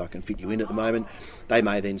don't think I can fit you in at the moment, they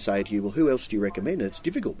may then say to you, well, who else do you recommend? And it's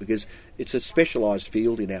difficult because it's a specialised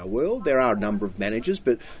field in our world. There are a number of managers,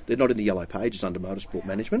 but they're not in the yellow pages under motorsport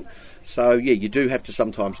management. So yeah, you do have to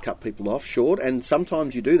sometimes cut people off short, and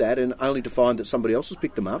sometimes you do that and only to find that somebody else has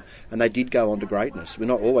picked them up and they did go on to greatness. We're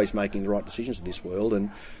not always making the right decisions in this world, and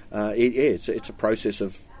it's a process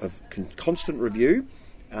of constant review,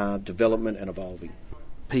 development and evolving.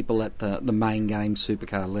 People at the main game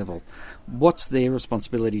supercar level, what's their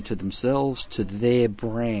responsibility to themselves, to their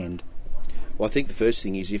brand? Well, I think the first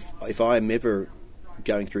thing is if I am ever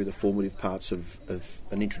going through the formative parts of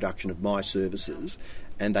an introduction of my services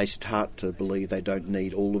and they start to believe they don't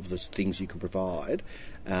need all of the things you can provide,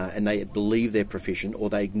 and they believe they're proficient,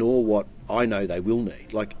 or they ignore what I know they will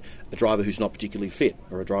need, like a driver who's not particularly fit,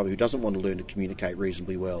 or a driver who doesn't want to learn to communicate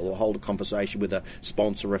reasonably well, or hold a conversation with a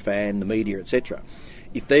sponsor, a fan, the media, etc.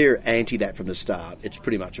 If they're anti that from the start, it's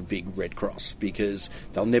pretty much a big red cross, because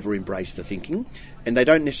they'll never embrace the thinking. And they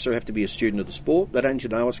don't necessarily have to be a student of the sport. They don't need to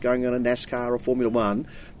know what's going on in NASCAR or Formula One,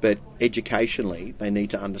 but educationally they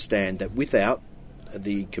need to understand that without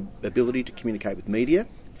the ability to communicate with media,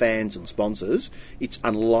 fans and sponsors, it's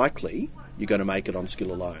unlikely you're going to make it on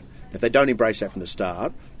skill alone. If they don't embrace that from the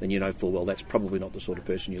start, then you know full well that's probably not the sort of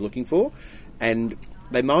person you're looking for. And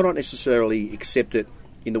they might not necessarily accept it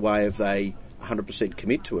in the way of they 100%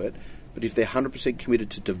 commit to it, but if they're 100% committed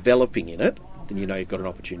to developing in it, then you know you've got an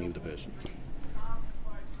opportunity with the person.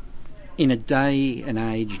 In a day and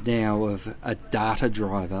age now of a data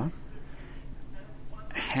driver,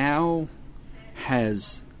 how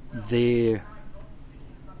has their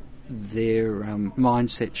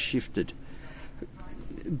mindset shifted?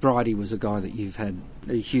 Bridie was a guy that you've had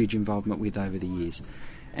a huge involvement with over the years,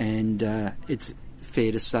 and it's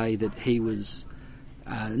fair to say that he was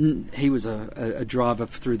a driver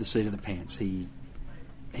through the seat of the pants. He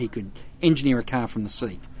could engineer a car from the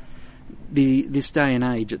seat. This day and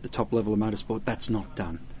age at the top level of motorsport, that's not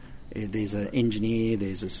done. There's an engineer,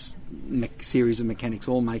 there's a series of mechanics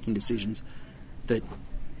all making decisions that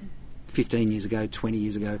 15 years ago, 20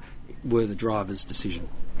 years ago, were the driver's decision.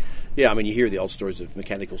 Yeah, I mean, you hear the old stories of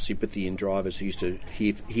mechanical sympathy in drivers who used to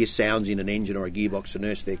hear sounds in an engine or a gearbox to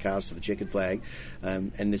nurse their cars to the checkered flag,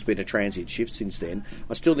 and there's been a transient shift since then.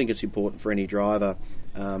 I still think it's important for any driver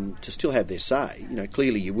to still have their say. You know,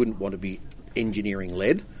 clearly you wouldn't want to be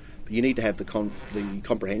engineering-led, but you need to have the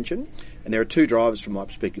comprehension. And there are two drivers from my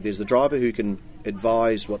perspective. There's the driver who can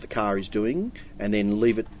advise what the car is doing and then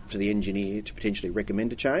leave it for the engineer to potentially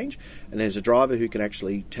recommend a change. And there's a driver who can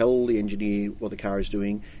actually tell the engineer what the car is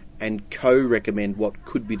doing and co-recommend what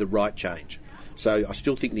could be the right change. So I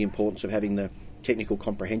still think the importance of having the technical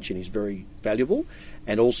comprehension is very valuable,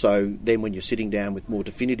 and also then when you're sitting down with more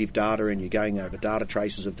definitive data and you're going over data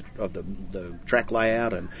traces of the track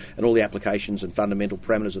layout and all the applications and fundamental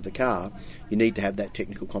parameters of the car, you need to have that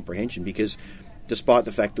technical comprehension, because despite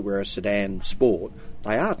the fact that we're a sedan sport,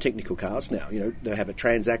 they are technical cars now. You know, they have a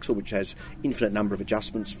transaxle which has infinite number of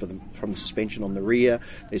adjustments from the suspension on the rear.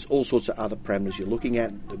 There's all sorts of other parameters you're looking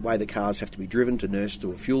at. The way the cars have to be driven to nurse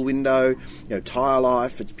to a fuel window, you know, tyre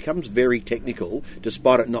life. It becomes very technical,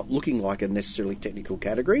 despite it not looking like a necessarily technical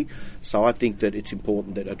category. So I think that it's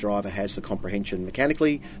important that a driver has the comprehension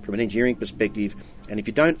mechanically from an engineering perspective. And if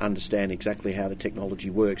you don't understand exactly how the technology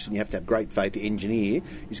works, then you have to have great faith the engineer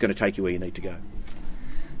is going to take you where you need to go.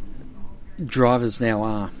 Drivers now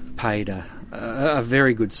are paid a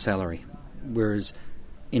very good salary, whereas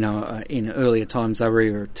in earlier times they were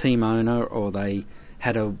either a team owner or they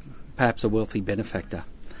had perhaps a wealthy benefactor.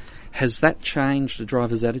 Has that changed the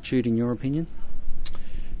driver's attitude, in your opinion?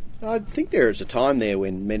 I think there is a time there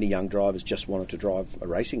when many young drivers just wanted to drive a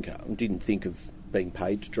racing car and didn't think of being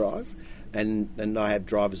paid to drive. And I have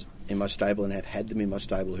drivers in my stable and have had them in my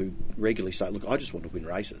stable who regularly say, look, I just want to win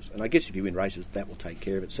races. And I guess if you win races, that will take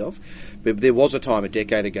care of itself. But there was a time a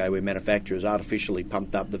decade ago where manufacturers artificially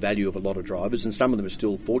pumped up the value of a lot of drivers, and some of them are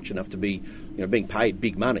still fortunate enough to be, being paid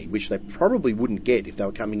big money, which they probably wouldn't get if they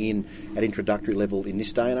were coming in at introductory level in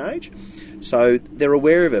this day and age. So they're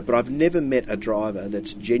aware of it, but I've never met a driver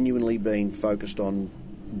that's genuinely been focused on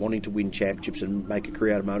wanting to win championships and make a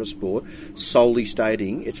career out of motorsport solely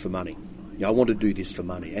stating it's for money. I want to do this for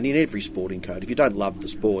money. And in every sporting code, if you don't love the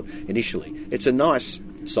sport initially, it's a nice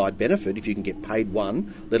side benefit if you can get paid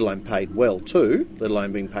 1, let alone paid well 2, let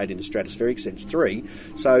alone being paid in a stratospheric sense 3.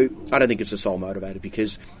 So I don't think it's a sole motivator,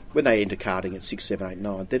 because when they enter karting at 6, 7, 8,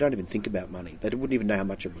 9, they don't even think about money. They wouldn't even know how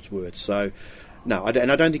much it was worth. So no, I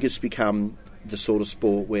don't think it's become the sort of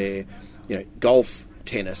sport where, golf,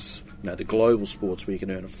 tennis, the global sports where you can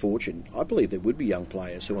earn a fortune. I believe there would be young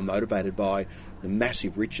players who are motivated by the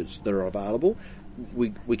massive riches that are available.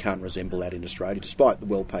 We can't resemble that in Australia, despite the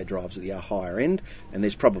well-paid drivers at the higher end. And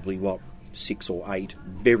there's probably, 6 or 8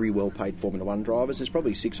 very well-paid Formula 1 drivers. There's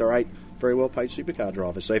probably 6 or 8 very well-paid supercar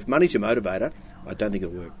drivers. So if money's your motivator, I don't think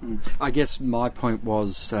it'll work. I guess my point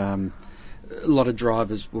was a lot of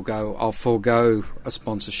drivers will go, I'll forego a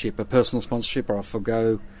sponsorship, a personal sponsorship, or I'll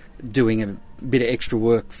forego doing a bit of extra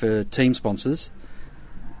work for team sponsors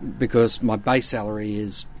because my base salary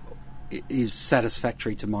is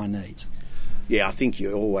satisfactory to my needs. Yeah, I think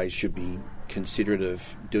you always should be considerate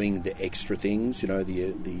of doing the extra things, the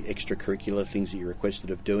extracurricular things that you're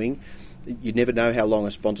requested of doing. You never know how long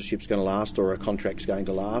a sponsorship's going to last or a contract's going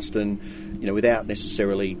to last, and without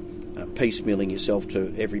necessarily piecemealing yourself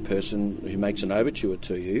to every person who makes an overture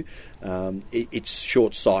to you, it's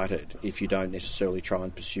short-sighted if you don't necessarily try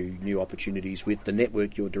and pursue new opportunities with the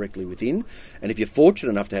network you're directly within. And if you're fortunate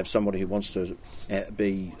enough to have somebody who wants to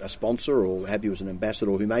be a sponsor or have you as an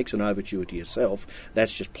ambassador who makes an overture to yourself,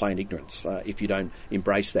 that's just plain ignorance if you don't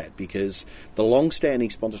embrace that, because the long-standing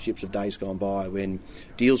sponsorships of days gone by, when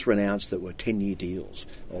deals were announced that were 10-year deals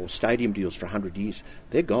or stadium deals for 100 years,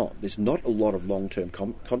 they're gone. There's not a lot of long-term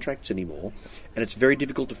contracts anymore, and it's very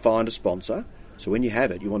difficult to find a sponsor. So when you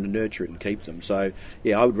have it, you want to nurture it and keep them. So,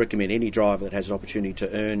 I would recommend any driver that has an opportunity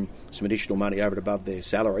to earn some additional money over and above their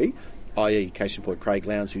salary, i.e. case in point Craig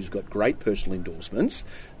Lowndes, who's got great personal endorsements,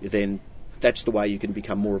 then that's the way you can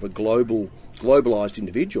become more of a globalised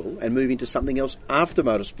individual and move into something else after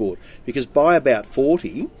motorsport. Because by about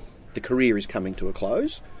 40, the career is coming to a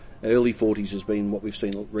close. Early 40s has been what we've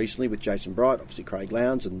seen recently with Jason Bright, obviously Craig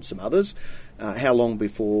Lowndes and some others. How long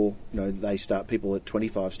before people at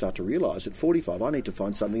 25 start to realise at 45 I need to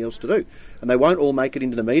find something else to do? And they won't all make it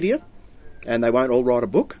into the media, and they won't all write a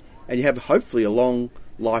book, and you have hopefully a long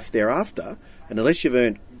life thereafter. And unless you've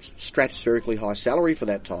earned stratospherically high salary for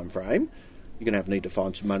that time frame, you're going to need to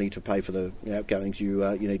find some money to pay for the outgoings you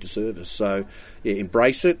need to service. So,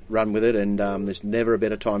 embrace it, run with it, and there's never a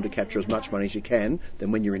better time to capture as much money as you can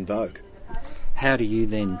than when you're in vogue. How do you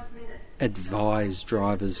then advise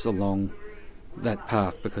drivers along that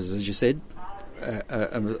path? Because, as you said,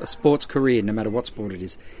 a sports career, no matter what sport it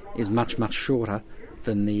is much, much shorter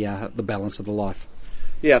than the balance of the life.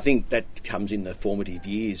 Yeah, I think that comes in the formative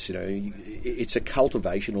years. It's a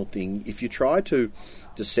cultivational thing. If you try to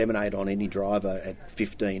disseminate on any driver at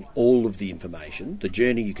 15 all of the information, the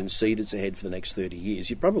journey you can see that's ahead for the next 30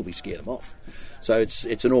 years, you probably scare them off. So it's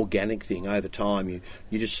an organic thing. Over time,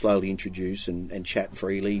 you just slowly introduce and chat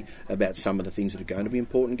freely about some of the things that are going to be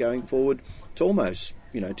important going forward. It's almost,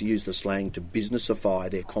 to use the slang, to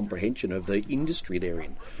businessify their comprehension of the industry they're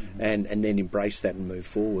in, and then embrace that and move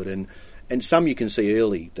forward. And some you can see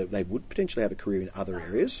early that they would potentially have a career in other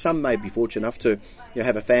areas. Some may be fortunate enough to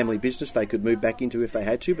have a family business they could move back into if they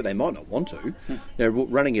had to, but they might not want to.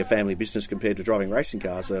 Running your family business compared to driving racing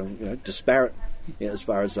cars are disparate as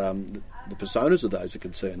far as the personas of those are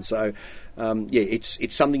concerned. So,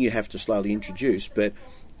 it's something you have to slowly introduce. But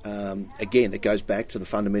again, it goes back to the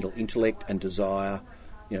fundamental intellect and desire,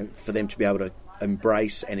 for them to be able to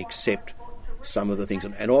embrace and accept some of the things.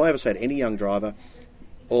 And all I ever say to any young driver,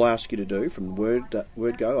 all I ask you to do from word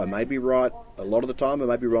go, I may be right a lot of the time, I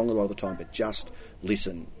may be wrong a lot of the time, but just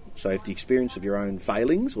listen. So if the experience of your own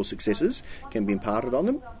failings or successes can be imparted on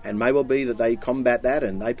them, and may well be that they combat that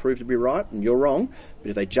and they prove to be right and you're wrong,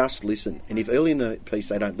 but if they just listen, and if early in the piece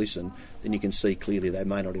they don't listen, then you can see clearly they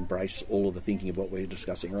may not embrace all of the thinking of what we're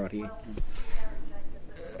discussing right here.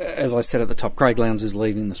 As I said at the top, Craig Lowndes is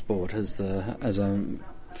leaving the sport as a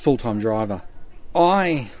full-time driver.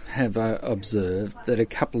 I have observed that a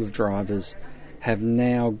couple of drivers have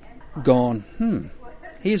now gone,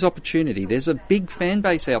 here's opportunity. There's a big fan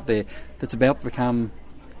base out there that's about to become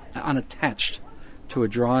unattached to a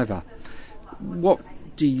driver. What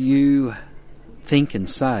do you think and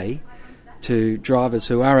say to drivers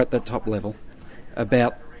who are at that top level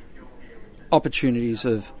about opportunities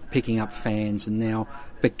of picking up fans and now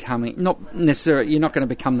becoming, not necessarily, you're not going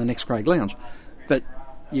to become the next Craig Lowndes, but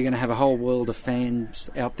you're going to have a whole world of fans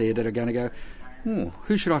out there that are going to go,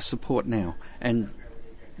 who should I support now? And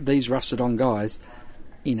these rusted-on guys,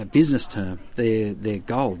 in a business term, they're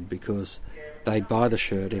gold because they buy the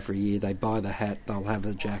shirt every year, they buy the hat, they'll have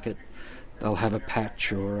a jacket, they'll have a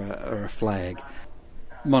patch or a flag.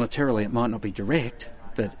 Monetarily, it might not be direct,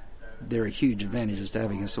 but there are huge advantages to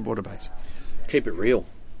having a supporter base. Keep it real.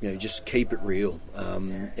 Just keep it real.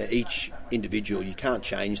 Each individual, you can't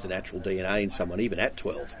change the natural DNA in someone, even at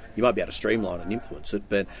 12. You might be able to streamline and influence it,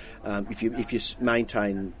 but if you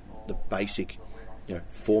maintain the basic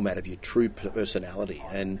format of your true personality,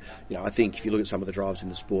 and I think if you look at some of the drivers in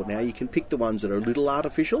the sport now, you can pick the ones that are a little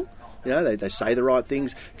artificial. They say the right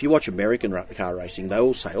things. If you watch American car racing, they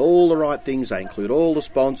all say all the right things. They include all the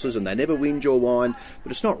sponsors, and they never whinge or whine.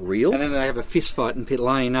 But it's not real. And then they have a fist fight in pit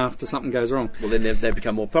lane after something goes wrong. Well, then they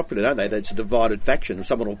become more popular, don't they? It's a divided faction.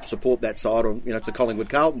 Someone will support that side, or it's the Collingwood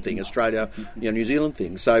Carlton thing, Australia, New Zealand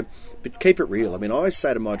thing. So, but keep it real. I always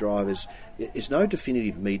say to my drivers, there's no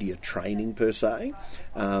definitive media training per se.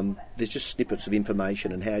 There's just snippets of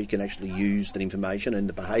information and how you can actually use that information and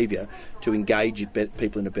the behaviour to engage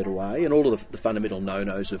people in a better way, and all of the fundamental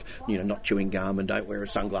no-nos of not chewing gum and don't wear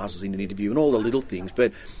sunglasses in an interview and all the little things.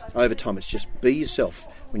 But over time, it's just be yourself.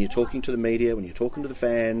 When you're talking to the media, when you're talking to the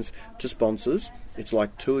fans, to sponsors, it's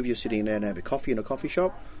like two of you sitting down and having a coffee in a coffee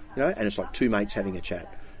shop, and it's like two mates having a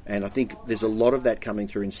chat. And I think there's a lot of that coming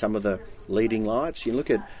through in some of the leading lights. You look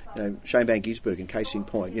at Shane Van Gisbergen, case in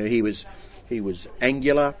point. He was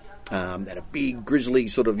angular, and a big, grizzly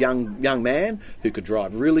sort of young man who could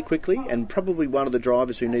drive really quickly, and probably one of the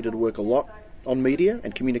drivers who needed to work a lot on media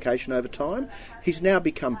and communication over time. He's now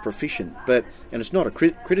become proficient, and it's not a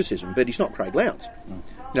criticism, but he's not Craig Lowndes.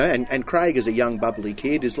 And Craig, as a young, bubbly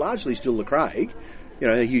kid, is largely still the Craig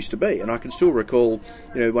he used to be. And I can still recall,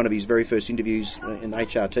 one of his very first interviews in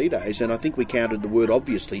HRT days, and I think we counted the word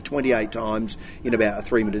obviously 28 times in about a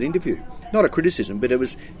 3-minute interview. Not a criticism, but it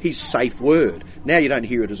was his safe word. Now you don't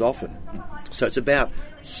hear it as often. So it's about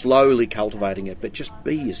slowly cultivating it, but just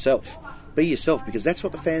be yourself. Be yourself, because that's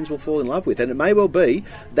what the fans will fall in love with. And it may well be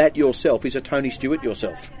that yourself is a Tony Stewart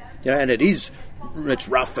yourself. And it's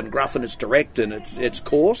rough and gruff and it's direct and it's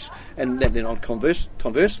coarse. And then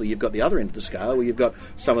conversely, you've got the other end of the scale where you've got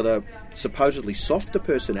some of the supposedly softer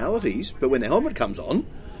personalities, but when the helmet comes on,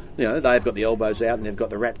 they've got the elbows out and they've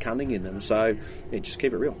got the rat cunning in them. So just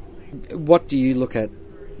keep it real. What do you look at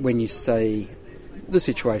when you say the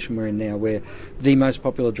situation we're in now, where the most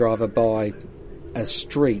popular driver by a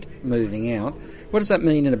street moving out? What does that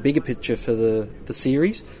mean in a bigger picture for the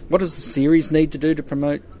series? What does the series need to do to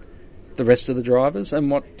promote the rest of the drivers,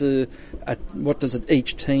 and what does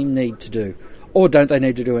each team need to do, or don't they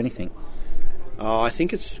need to do anything? I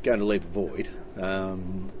think it's going to leave a void.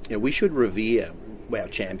 We should revere our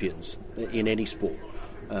champions in any sport.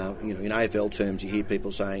 In AFL terms, you hear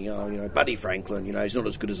people saying, Buddy Franklin, he's not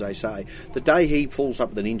as good as they say. The day he falls up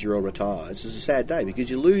with an injury or retires is a sad day, because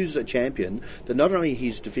you lose a champion that not only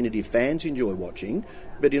his definitive fans enjoy watching,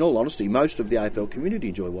 but in all honesty, most of the AFL community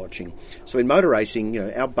enjoy watching. So in motor racing,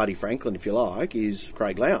 our Buddy Franklin, if you like, is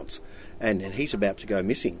Craig Lowndes, and he's about to go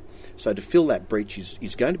missing. So to fill that breach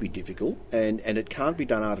is going to be difficult, and it can't be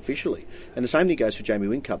done artificially. And the same thing goes for Jamie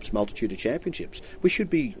Whincup's multitude of championships. We should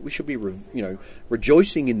be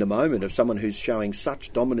rejoicing in the moment of someone who's showing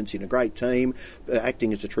such dominance in a great team,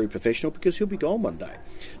 acting as a true professional, because he'll be gone one day.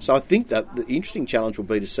 So I think that the interesting challenge will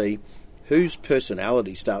be to see whose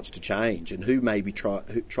personality starts to change and who maybe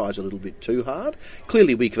who tries a little bit too hard.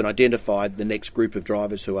 Clearly we can identify the next group of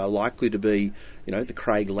drivers who are likely to be, the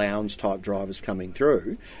Craig Lowndes type drivers coming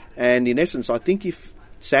through. And in essence, I think if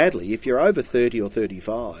you're over 30 or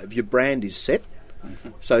 35, your brand is set.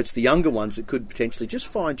 So it's the younger ones that could potentially just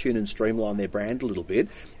fine-tune and streamline their brand a little bit,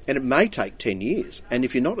 and it may take 10 years. And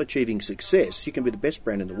if you're not achieving success, you can be the best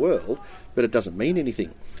brand in the world, but it doesn't mean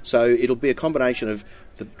anything. So it'll be a combination of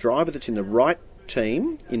the driver that's in the right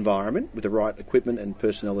team environment with the right equipment and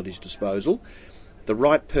personnel at his disposal, the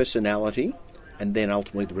right personality, and then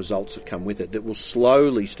ultimately the results that come with it that will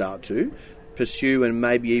slowly start to pursue and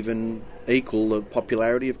maybe even equal the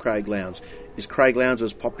popularity of Craig Lowndes. Is Craig Lowndes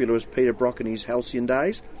as popular as Peter Brock in his halcyon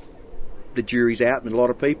days? The jury's out in a lot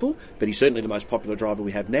of people, but he's certainly the most popular driver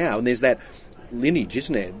we have now. And there's that lineage,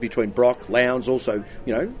 isn't there, between Brock, Lowndes, also,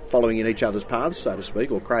 following in each other's paths, so to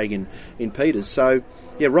speak, or Craig in Peter's. So,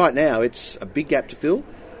 right now it's a big gap to fill.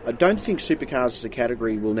 I don't think supercars as a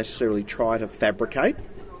category will necessarily try to fabricate.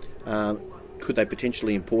 Could they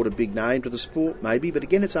potentially import a big name to the sport? Maybe, but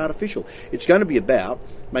again, it's artificial. It's going to be about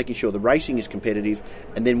making sure the racing is competitive,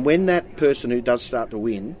 and then when that person who does start to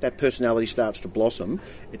win, that personality starts to blossom,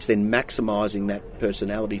 it's then maximising that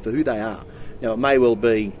personality for who they are. Now, it may well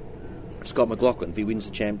be Scott McLaughlin if he wins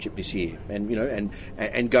the championship this year,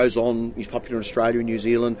 and goes on. He's popular in Australia and New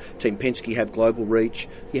Zealand. Team Penske have global reach.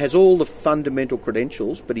 He has all the fundamental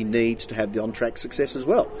credentials, but he needs to have the on-track success as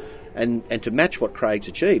well. And to match what Craig's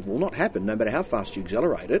achieved will not happen, no matter how fast you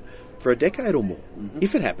accelerate it, for a decade or more,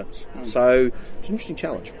 if it happens. So it's an interesting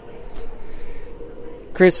challenge.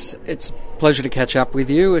 Chris, it's a pleasure to catch up with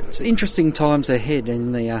you. It's interesting times ahead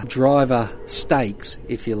in the driver stakes,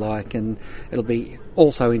 if you like, and it'll be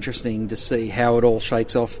also interesting to see how it all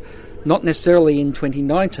shakes off, not necessarily in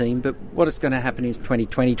 2019, but what it's going to happen in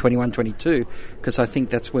 2020, 21, 22, because I think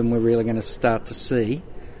that's when we're really going to start to see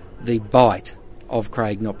the bite of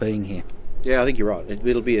Craig not being here. Yeah, I think you're right.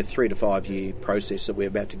 It'll be a 3 to 5 year process that we're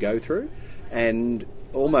about to go through, and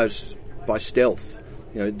almost by stealth,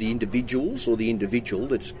 the individuals or the individual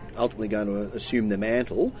that's ultimately going to assume the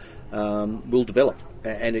mantle will develop.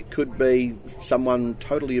 And it could be someone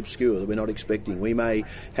totally obscure that we're not expecting. We may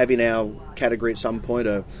have in our category at some point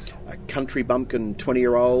a country bumpkin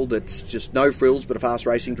 20-year-old that's just no frills but a fast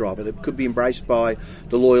racing driver that could be embraced by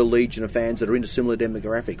the loyal legion of fans that are in a similar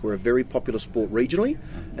demographic. We're a very popular sport regionally,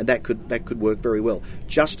 and that could work very well,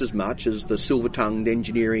 just as much as the silver-tongued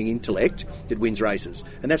engineering intellect that wins races.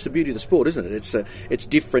 And that's the beauty of the sport, isn't it? It's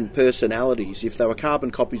different personalities. If they were carbon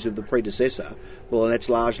copies of the predecessor, well, that's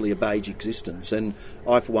largely a beige existence. And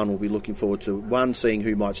I, for one, will be looking forward to, one, seeing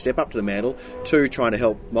who might step up to the mantle, two, trying to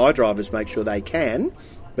help my drivers make sure they can,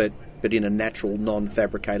 but in a natural,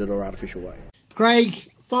 non-fabricated or artificial way. Craig,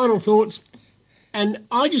 final thoughts. And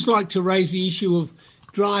I just like to raise the issue of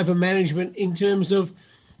driver management in terms of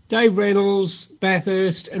Dave Reynolds,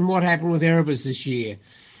 Bathurst, and what happened with Erebus this year.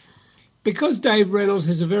 Because Dave Reynolds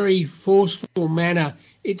has a very forceful manner,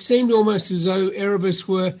 it seemed almost as though Erebus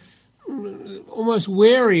were almost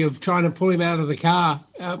wary of trying to pull him out of the car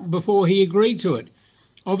before he agreed to it.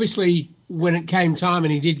 Obviously, when it came time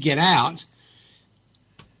and he did get out,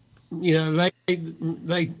 they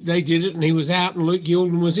did it and he was out and Luke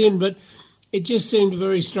Youlden was in, but it just seemed a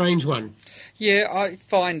very strange one. Yeah, I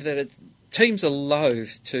find that teams are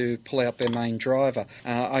loath to pull out their main driver.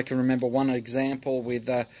 I can remember one example with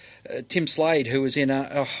Tim Slade, who was in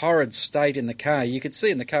a horrid state in the car. You could see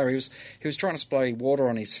in the car he was trying to spray water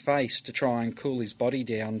on his face to try and cool his body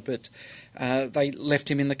down, but they left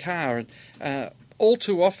him in the car. All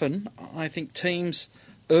too often, I think teams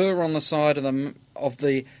err on the side of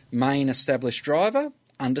the main established driver.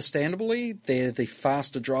 Understandably, they're the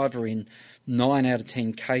faster driver in 9 out of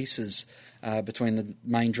 10 cases between the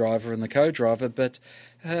main driver and the co-driver, but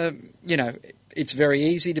it's very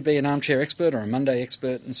easy to be an armchair expert or a Monday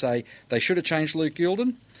expert and say they should have changed Luke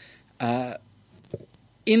Youlden.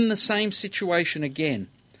 In the same situation again,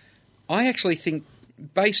 I actually think,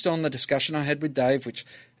 based on the discussion I had with Dave, which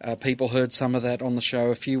people heard some of that on the show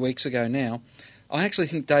a few weeks ago now, I actually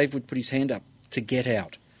think Dave would put his hand up to get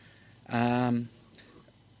out.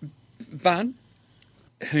 But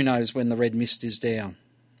who knows when the red mist is down.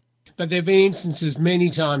 But there have been instances many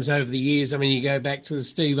times over the years. I mean, you go back to the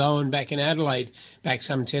Steve Owen back in Adelaide, back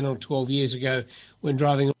some 10 or 12 years ago, when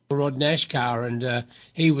driving a Rod Nash car, and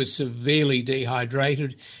he was severely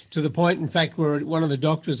dehydrated to the point, in fact, where one of the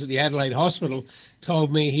doctors at the Adelaide hospital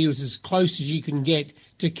told me he was as close as you can get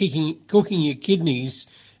to cooking your kidneys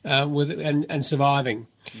and surviving.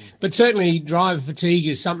 But certainly driver fatigue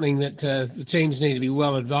is something that the teams need to be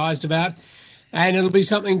well advised about. And it'll be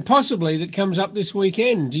something possibly that comes up this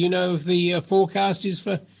weekend. Do you know if the forecast is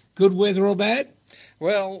for good weather or bad?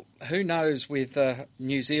 Well, who knows with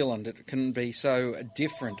New Zealand. It can be so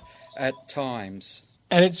different at times.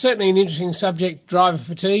 And it's certainly an interesting subject, driver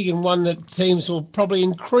fatigue, and one that teams will probably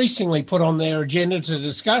increasingly put on their agenda to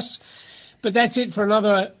discuss. But that's it for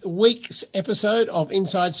another week's episode of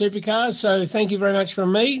Inside Supercars. So thank you very much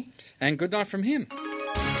from me. And good night from him.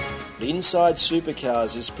 Inside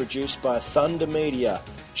Supercars is produced by Thunder Media.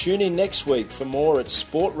 Tune in next week for more at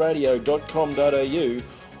sportradio.com.au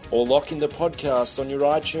or lock in the podcast on your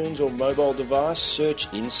iTunes or mobile device.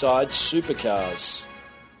 Search Inside Supercars.